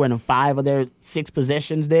scored 5 of their 6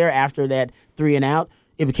 possessions there after that 3 and out,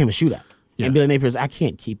 it became a something. Yeah. And Billy Napier's, I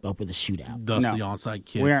can't keep up with a shootout. Thus the onside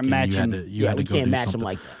kick. We aren't matching. You had to go can't do match something. them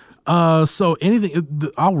like that. So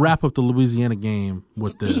I'll wrap up the Louisiana game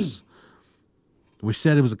with this. We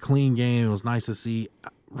said it was a clean game. It was nice to see.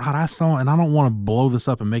 Rod, I saw, and I don't want to blow this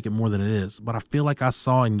up and make it more than it is, but I feel like I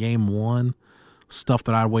saw in game 1 stuff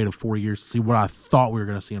that I waited 4 years to see what I thought we were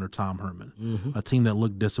going to see under Tom Herman. Mm-hmm. A team that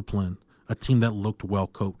looked disciplined, a team that looked well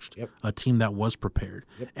coached, a team that was prepared,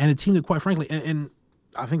 and a team that, quite frankly, and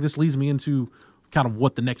I think this leads me into kind of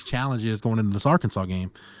what the next challenge is going into this Arkansas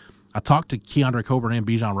game. I talked to Keandre Coburn and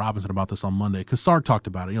Bijan Robinson about this on Monday because Sark talked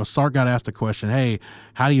about it. Sark got asked the question, hey,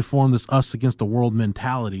 how do you form this us against the world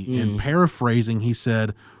mentality? And paraphrasing, he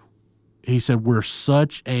said, we're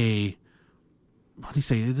such a, what did he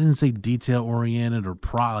say? It didn't say detail-oriented or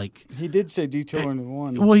He did say detail-oriented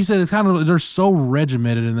one. Well, he said it's kind of, they're so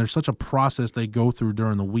regimented and there's such a process they go through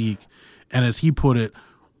during the week. And as he put it,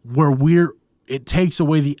 it takes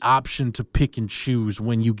away the option to pick and choose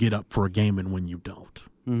when you get up for a game and when you don't.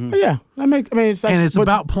 Mm-hmm. Yeah, it's like, and it's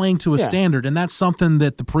about playing to a standard, and that's something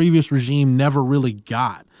that the previous regime never really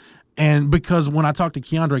got. And because when I talked to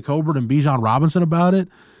Keandre Coburn and Bijan Robinson about it,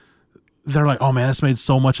 they're like, "Oh man, that's made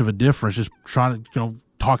so much of a difference." Just trying to,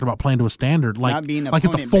 talking about playing to a standard, like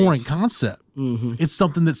it's a foreign concept. Mm-hmm. It's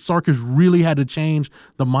something that Sark has really had to change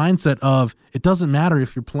the mindset of. It doesn't matter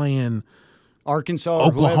if you're playing Arkansas,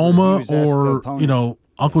 Oklahoma, or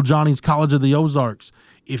Uncle Johnny's College of the Ozarks.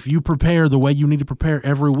 If you prepare the way you need to prepare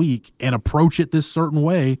every week and approach it this certain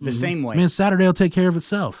way, the same way, man, Saturday will take care of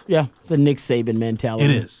itself. Yeah, it's the Nick Saban mentality.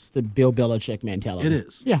 It is. It's the Bill Belichick mentality. It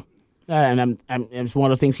is. Yeah, and it's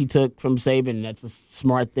one of the things he took from Saban. That's a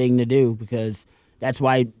smart thing to do because that's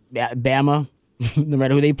why Bama, no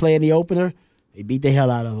matter who they play in the opener, they beat the hell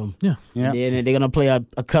out of them. Yeah. And then they're going to play a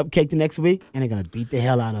cupcake the next week, and they're going to beat the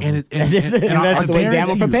hell out of them. That's the way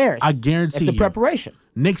Bama prepares. I guarantee it's a preparation.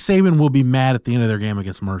 Nick Saban will be mad at the end of their game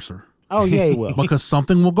against Mercer. Oh, yeah, he will. Because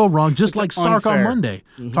something will go wrong, just like Sark on Monday.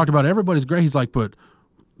 Mm-hmm. Talked about everybody's great. He's like, but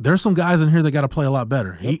there's some guys in here that got to play a lot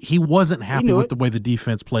better. Yep. He wasn't happy with the way the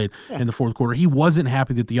defense played in the fourth quarter. He wasn't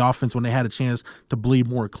happy that the offense, when they had a chance to bleed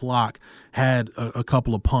more clock, had a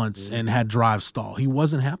couple of punts and had drive stall. He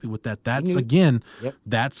wasn't happy with that. That's,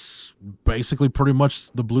 that's basically pretty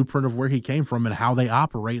much the blueprint of where he came from and how they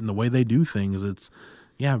operate and the way they do things. It's,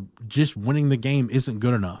 just winning the game isn't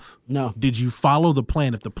good enough. No. Did you follow the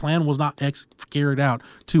plan? If the plan was not carried out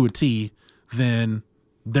to a T, then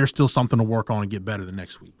there's still something to work on and get better the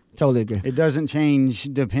next week. Totally agree. It doesn't change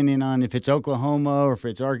depending on if it's Oklahoma or if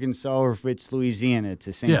it's Arkansas or if it's Louisiana. It's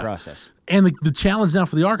the same process. And the challenge now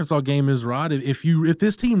for the Arkansas game is, Rod, if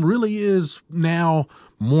this team really is now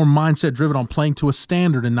more mindset driven on playing to a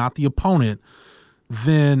standard and not the opponent,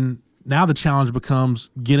 then now the challenge becomes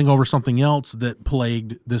getting over something else that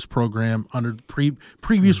plagued this program under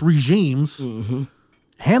previous regimes,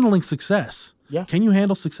 handling success. Yeah. Can you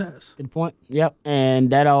handle success? Good point. Yep. And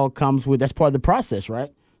that all comes with, that's part of the process,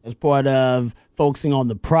 right? That's part of focusing on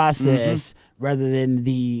the process rather than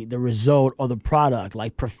the result or the product.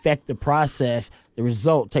 Like perfect the process, the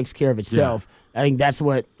result takes care of itself. Yeah. I think that's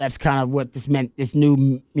kind of what this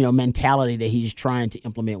new mentality that he's trying to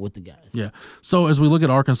implement with the guys. Yeah. So as we look at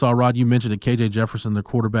Arkansas, Rod, you mentioned that KJ Jefferson, their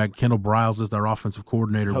quarterback, Kendall Briles is their offensive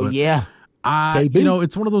coordinator. Oh, yeah.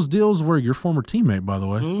 It's one of those deals where your former teamate, by the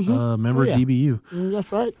way, member at DBU.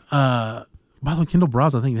 That's right. By the way, Kendall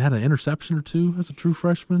Briles, I think, had an interception or two as a true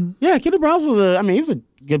freshman. Yeah, Kendall Briles he was a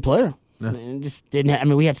good player. And just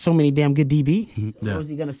didn't. We had so many damn good DB. How was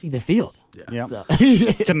he going to see the field? Yeah. So.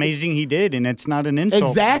 It's amazing he did, and it's not an insult.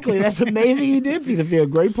 Exactly. That's amazing he did see the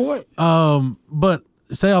field. Great point. But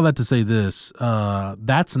say all that to say this.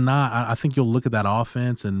 That's not. I think you'll look at that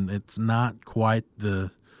offense, and it's not quite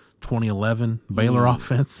the 2011 Baylor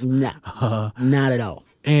offense. No, not at all.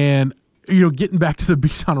 And getting back to the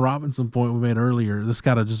Bijan Robinson point we made earlier, this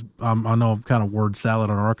got to just I know I'm kind of word salad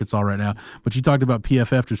on Arkansas right now, but you talked about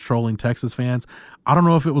PFF just trolling Texas fans. I don't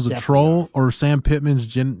know if it was a troll or Sam Pittman's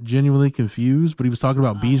genuinely confused, but he was talking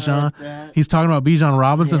about Bijan. He's talking about Bijan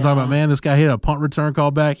Robinson, talking about, man, this guy hit a punt return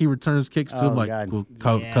call back. He returns kicks to him well,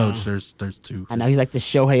 coach, there's two. I know he's like the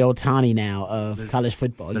Shohei Ohtani now of college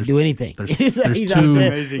football. He can do anything. There's he's two.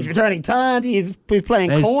 He's returning punt. He's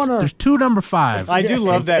playing corner. There's two number 5s. I do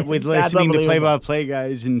love that with listening to play-by-play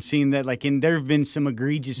guys and seeing that, and there have been some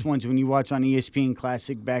egregious ones when you watch on ESPN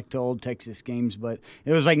Classic back to old Texas games, but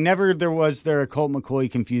it was like never was there a Colt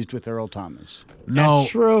McCoy confused with Earl Thomas. No,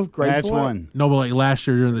 that's true. Great That's point. one. No, but like last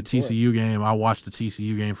year during the TCU game, I watched the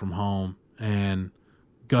TCU game from home, and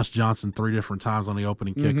Gus Johnson 3 different times on the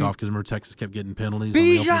opening kickoff because remember Texas kept getting penalties on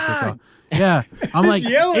the opening kickoff. Yeah, I'm like,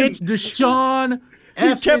 it's Deshaun.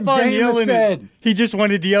 He kept on yelling it. He just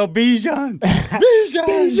wanted to yell Bijan.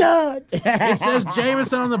 Bijan. It says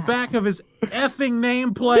Jameson on the back of his effing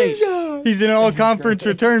nameplate. Bijan. He's an all-conference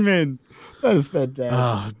return man. That is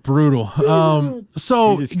fantastic. Brutal.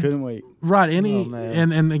 So he just couldn't wait. Right.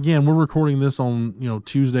 And again, we're recording this on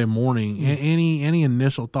Tuesday morning. Any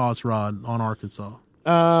initial thoughts, Rod, on Arkansas?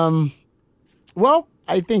 Well,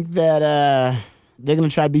 I think that they're going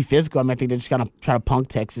to try to be physical. I think they're just going to try to punk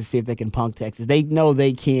Texas, see if they can punk Texas. They know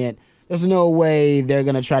they can't. There's no way they're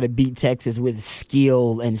going to try to beat Texas with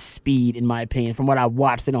skill and speed, in my opinion. From what I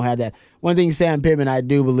watched, they don't have that. One thing Sam Pittman, I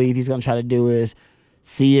do believe he's going to try to do is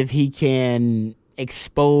see if he can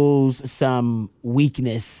expose some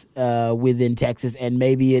weakness within Texas, and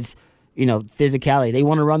maybe it's physicality. They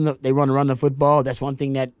want to run the football. That's one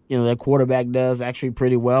thing that their quarterback does actually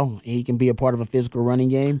pretty well. He can be a part of a physical running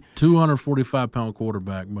game. 245-pound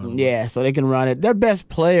quarterback, by the way. Yeah, so they can run it. Their best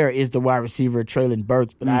player is the wide receiver Traylon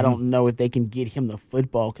Burks, but I don't know if they can get him the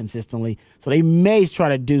football consistently. So they may try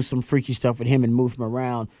to do some freaky stuff with him and move him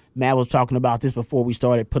around. Matt was talking about this before we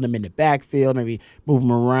started, putting him in the backfield, maybe move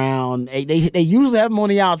him around. They usually have him on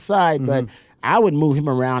the outside, but I would move him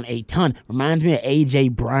around a ton. Reminds me of A.J.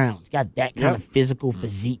 Brown. He's got that kind of physical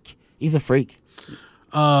physique. He's a freak.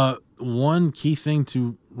 One key thing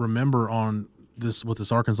to remember on this with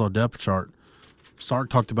this Arkansas depth chart, Sark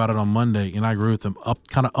talked about it on Monday, and I agree with him. Up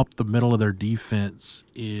the middle of their defense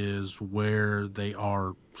is where they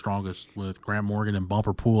are strongest, with Grant Morgan and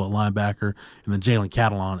Bumper Poole at linebacker, and then Jalen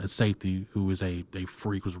Catalon at safety, who is a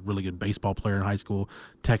freak, was a really good baseball player in high school.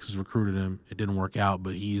 Texas recruited him. It didn't work out,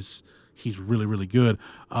 but he's really, really good.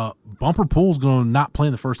 Bumper Poole's going to not play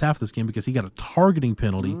in the first half of this game because he got a targeting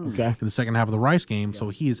penalty in the second half of the Rice game, so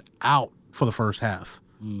he is out for the first half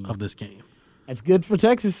of this game. That's good for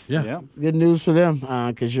Texas. Yeah. It's good news for them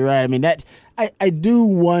because you're right. I mean, I do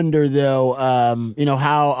wonder, though,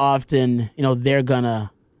 how often, they're going to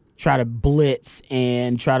try to blitz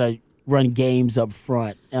and try to run games up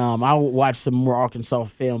front. I'll watch some more Arkansas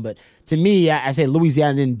film, but to me, I say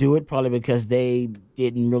Louisiana didn't do it probably because they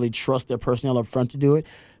didn't really trust their personnel up front to do it.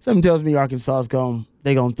 Something tells me Arkansas is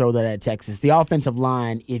they're going to throw that at Texas. The offensive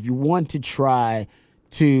line, if you want to try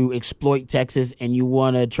to exploit Texas and you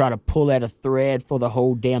want to try to pull at a thread for the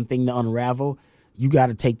whole damn thing to unravel, you got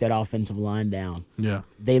to take that offensive line down. Yeah.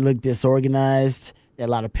 They look disorganized. They had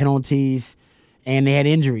a lot of penalties, and they had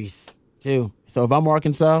injuries too. So if I'm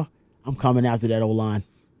Arkansas, I'm coming after that O-line.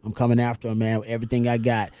 I'm coming after them, man, with everything I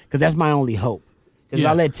got, because that's my only hope. Because if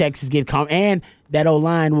I let Texas get calm, and that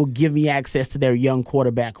O-line will give me access to their young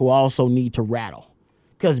quarterback who also need to rattle.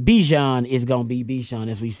 Because Bijan is going to be Bijan,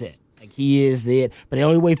 as we said. Like, he is it. But the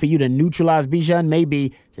only way for you to neutralize Bijan may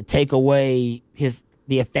be to take away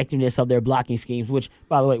the effectiveness of their blocking schemes, which,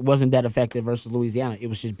 by the way, wasn't that effective versus Louisiana. It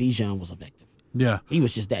was just Bijan was effective. Yeah. He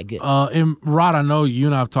was just that good. And Rod, I know you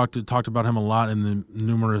and I have talked about him a lot in the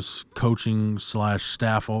numerous coaching searches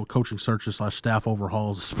 / staff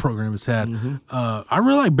overhauls this program has had. I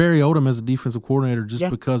really like Barry Odom as a defensive coordinator just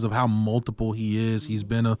because of how multiple he is. He's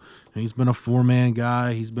been a 4-man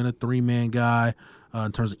guy. He's been a 3-man guy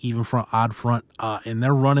in terms of even front, odd front. And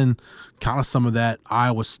they're running kind of some of that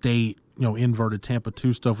Iowa State, inverted Tampa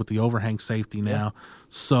 2 stuff with the overhang safety now.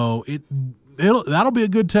 So that'll be a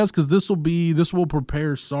good test because this will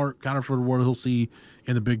prepare Sark kind of for what he'll see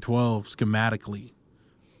in the Big 12 schematically.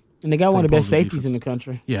 And they got one of the best safeties in the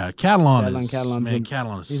country. Yeah, Catalon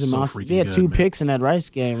is he's a so monster. freaking He had good, 2 man. picks in that Rice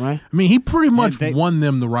game, right? I mean, he pretty much won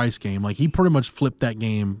them the Rice game. Like, he pretty much flipped that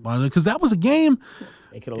game. Because that was a game.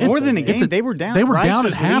 More than a game, they were down. They were Rice down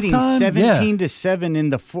was at leading halftime. 17-7 in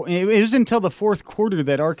the it was until the fourth quarter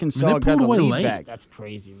that Arkansas got the lead back. That's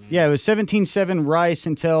crazy, man. Yeah, it was 17-7 Rice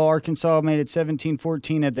until Arkansas made it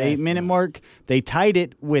 17-14 at the 8-minute mark. They tied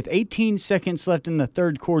it with 18 seconds left in the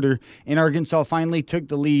third quarter, and Arkansas finally took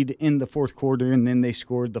the lead in the fourth quarter, and then they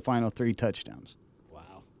scored the final 3 touchdowns.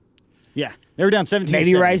 Wow. Yeah, they were down 17-7.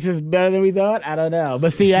 Maybe Rice is better than we thought. I don't know.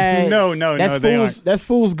 But see, that's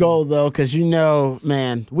fool's gold, though, because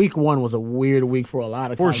man, week 1 was a weird week for a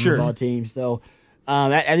lot of college football teams. So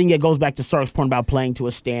I think it goes back to Sark's point about playing to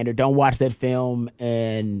a standard. Don't watch that film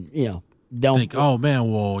and, don't think, oh,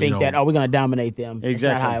 man, well, think that, we're going to dominate them. Exactly.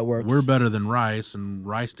 That's not how it works. We're better than Rice, and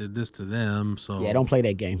Rice did this to them. So yeah, don't play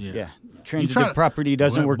that game. Yeah. Transitive property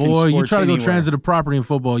doesn't work in boy, sports you try to go anywhere. transitive property in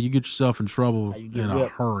football, you get yourself in trouble in a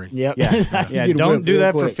hurry. Yep. Yeah. Don't do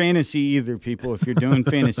that for fantasy either, people. If you're doing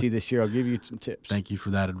fantasy this year, I'll give you some tips. Thank you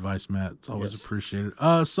for that advice, Matt. It's always appreciated.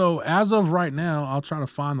 So as of right now, I'll try to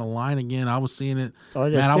find the line again. I was seeing it.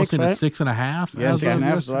 Started at 6, I was seeing right? it 6.5. Yeah,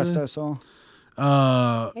 6.5 was the last I saw.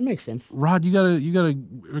 That makes sense. Rod, you gotta.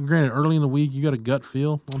 Granted, early in the week, you got a gut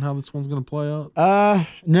feel on how this one's gonna play out.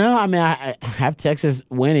 No, I mean I have Texas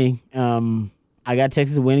winning. I got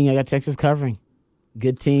Texas winning. I got Texas covering.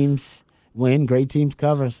 Good teams win. Great teams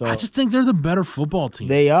cover. So I just think they're the better football team.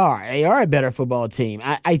 They are. They are a better football team.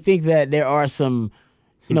 I think that there are some.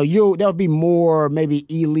 There'll be more maybe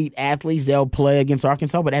elite athletes they'll play against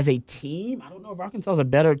Arkansas, but as a team, I don't know if Arkansas is a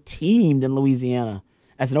better team than Louisiana.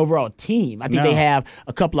 As an overall team, I think they have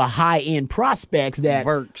a couple of high-end prospects that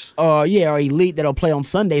works. are elite that'll play on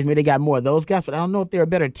Sundays. Maybe they got more of those guys, but I don't know if they're a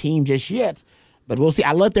better team just yet. But we'll see.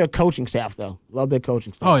 I love their coaching staff, though. Love their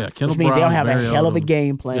coaching staff. Oh, yeah. Kendall Which means Brown, they'll have Barry a hell of a Odom.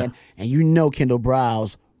 game plan, and Kendall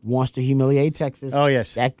Browse wants to humiliate Texas. Oh,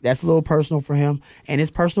 yes. That's a little personal for him, and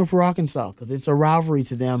it's personal for Arkansas because it's a rivalry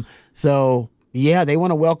to them. So, yeah, they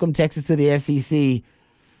want to welcome Texas to the SEC.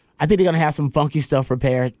 I think they're going to have some funky stuff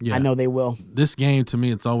prepared. Yeah. I know they will. This game, to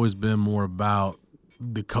me, it's always been more about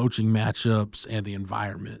the coaching matchups and the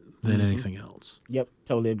environment than anything else. Yep,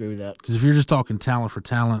 totally agree with that. Because if you're just talking talent for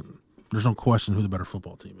talent, there's no question who the better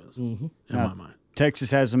football team is in my mind.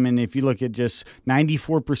 Texas has them, and if you look at just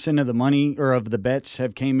 94% of the money or of the bets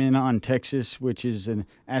have came in on Texas, which is an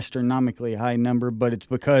astronomically high number, but it's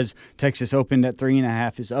because Texas opened at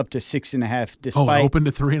 3.5, is up to 6.5. Despite opened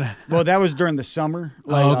at 3.5. Well, that was during the summer.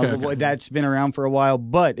 Okay. That's been around for a while,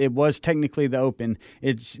 but it was technically the open.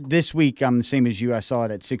 It's this week. I'm the same as you. I saw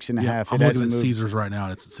it at 6.5. Yeah, I'm looking at Caesars right now,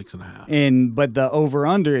 and it's at 6.5. But the over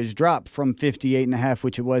under is dropped from 58.5,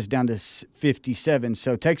 which it was, down to 57.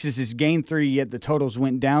 So Texas has gained 3, yet the totals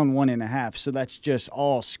went down 1.5. So that's just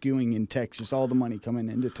all skewing in Texas. All the money coming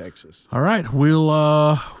into Texas. All right,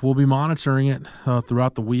 we'll be monitoring it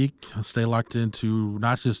throughout the week. Stay locked into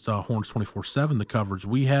not just Horns 24/7, the coverage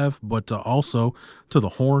we have, but also to the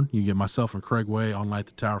Horn. You get myself and Craig Way on Light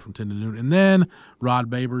the Tower from 10 to noon, and then Rod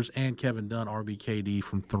Babers and Kevin Dunn, RBKD,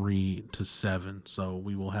 from 3 to 7. So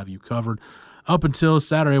we will have you covered up until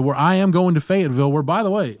Saturday, where I am going to Fayetteville, where, by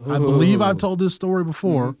the way, I believe I've told this story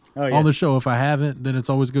before on the show. If I haven't, then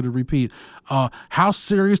it's always good to repeat. How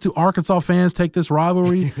serious do Arkansas fans take this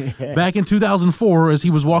rivalry? Back in 2004, as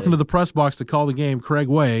he was walking to the press box to call the game, Craig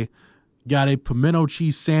Way got a pimento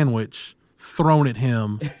cheese sandwich thrown at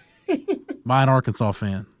him by an Arkansas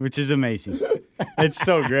fan. Which is amazing. It's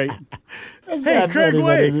so great. Hey, Craig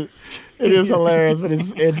Way. It is hilarious, but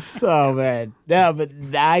it's so bad. No, but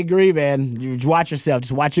I agree, man. You watch yourself.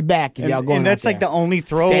 Just watch your back if y'all going. And that's out like there. the only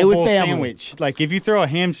throwable sandwich. Like if you throw a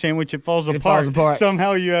ham sandwich, it falls apart.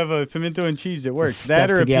 Somehow you have a pimento and cheese that works.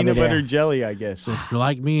 That or a peanut butter jelly, I guess. So if you're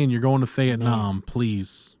like me and you're going to Vietnam,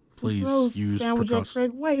 please use precautions.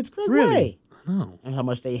 Craig Way. It's Craig Really? Way. No. And how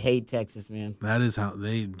much they hate Texas, man. That is how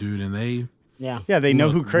they, dude, and they. Yeah, they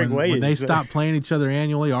know who Craig Way is. When they stopped playing each other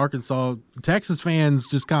annually, Texas fans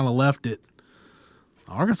just kind of left it.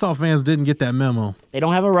 Arkansas fans didn't get that memo. They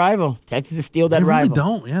don't have a rival. Texas is still that they really rival.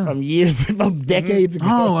 Don't, from decades ago.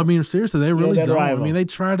 No, I mean, seriously, they really don't. Rival. I mean, they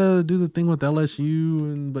try to do the thing with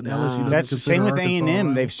LSU, but LSU doesn't. That's the same with Arkansas, A&M.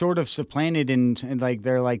 right? They've sort of supplanted and like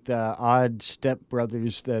they're like the odd step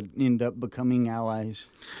brothers that end up becoming allies.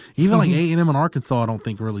 Even like A&M and Arkansas, I don't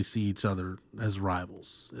think really see each other as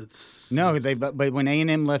rivals. But when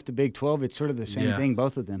A&M left the Big 12, it's sort of the same thing,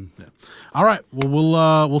 both of them. Yeah. All right,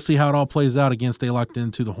 well we'll see how it all plays out. Again, stay locked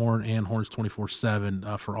into the Horn and Horns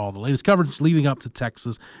 24/7 for all the latest coverage leading up to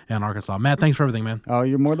Texas and Arkansas. Matt, thanks for everything, man. Oh,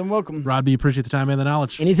 you're more than welcome. Rod B, appreciate the time and the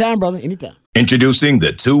knowledge. Anytime, brother. Anytime. Introducing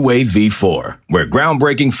the Two-Way V4, where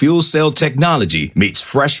groundbreaking fuel cell technology meets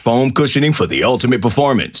fresh foam cushioning for the ultimate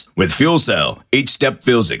performance. With Fuel Cell, each step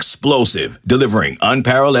feels explosive, delivering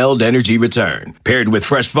unparalleled energy return. Paired with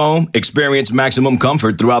fresh foam, experience maximum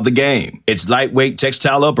comfort throughout the game. Its lightweight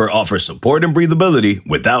textile upper offers support and breathability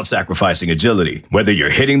without sacrificing agility. Whether you're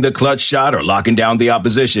hitting the clutch shot or locking down the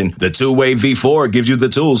opposition, the Two-Way V4 gives you the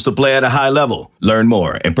tools to play at a high level. Learn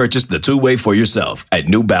more and purchase the Two-Way for yourself at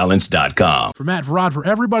newbalance.com. For Matt, for Rod, for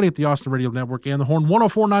everybody at the Austin Radio Network and the Horn,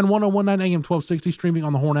 104.9, 101.9 AM 1260, streaming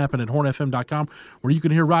on the Horn app and at hornfm.com, where you can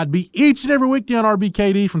hear Rod B each and every weekday on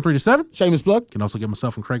RBKD from 3 to 7. Shameless plug. You can also get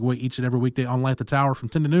myself and Craig Way each and every weekday on Light the Tower from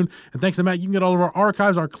 10 to noon. And thanks to Matt, you can get all of our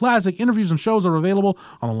archives, our classic interviews and shows are available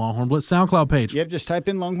on the Longhorn Blitz SoundCloud page. Yep, just type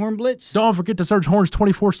in Longhorn Blitz. Don't forget to search Horns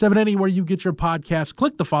 24/7 anywhere you get your podcast.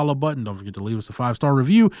 Click the follow button. Don't forget to leave us a 5-star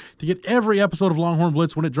review to get every episode of Longhorn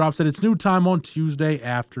Blitz when it drops at its new time on Tuesday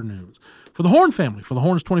afternoons. For the Horn family, for the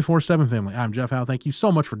Horns 24/7 family, I'm Jeff Howe. Thank you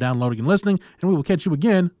so much for downloading and listening, and we will catch you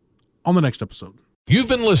again on the next episode. You've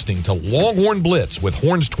been listening to Longhorn Blitz with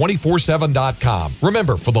Horns247.com.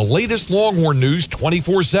 Remember, for the latest Longhorn news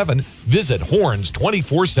 24/7, visit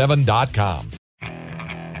Horns247.com.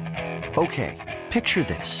 Okay, picture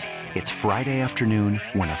this. It's Friday afternoon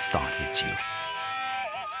when a thought hits you.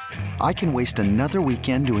 I can waste another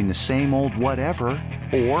weekend doing the same old whatever,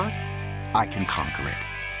 or I can conquer it.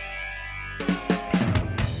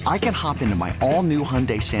 I can hop into my all-new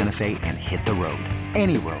Hyundai Santa Fe and hit the road.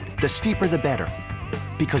 Any road. The steeper, the better.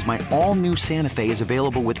 Because my all-new Santa Fe is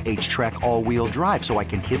available with H-Track all-wheel drive, so I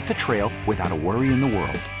can hit the trail without a worry in the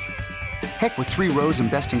world. Heck, with 3 rows and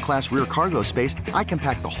best-in-class rear cargo space, I can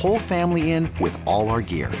pack the whole family in with all our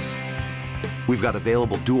gear. We've got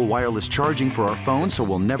available dual wireless charging for our phones, so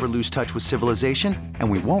we'll never lose touch with civilization, and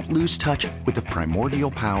we won't lose touch with the primordial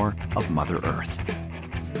power of Mother Earth.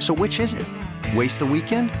 So which is it? Waste the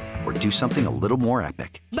weekend or do something a little more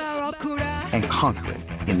epic? And conquer it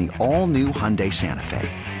in the all-new Hyundai Santa Fe.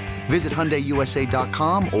 Visit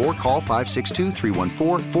HyundaiUSA.com or call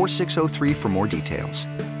 562-314-4603 for more details.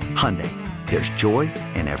 Hyundai, there's joy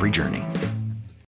in every journey.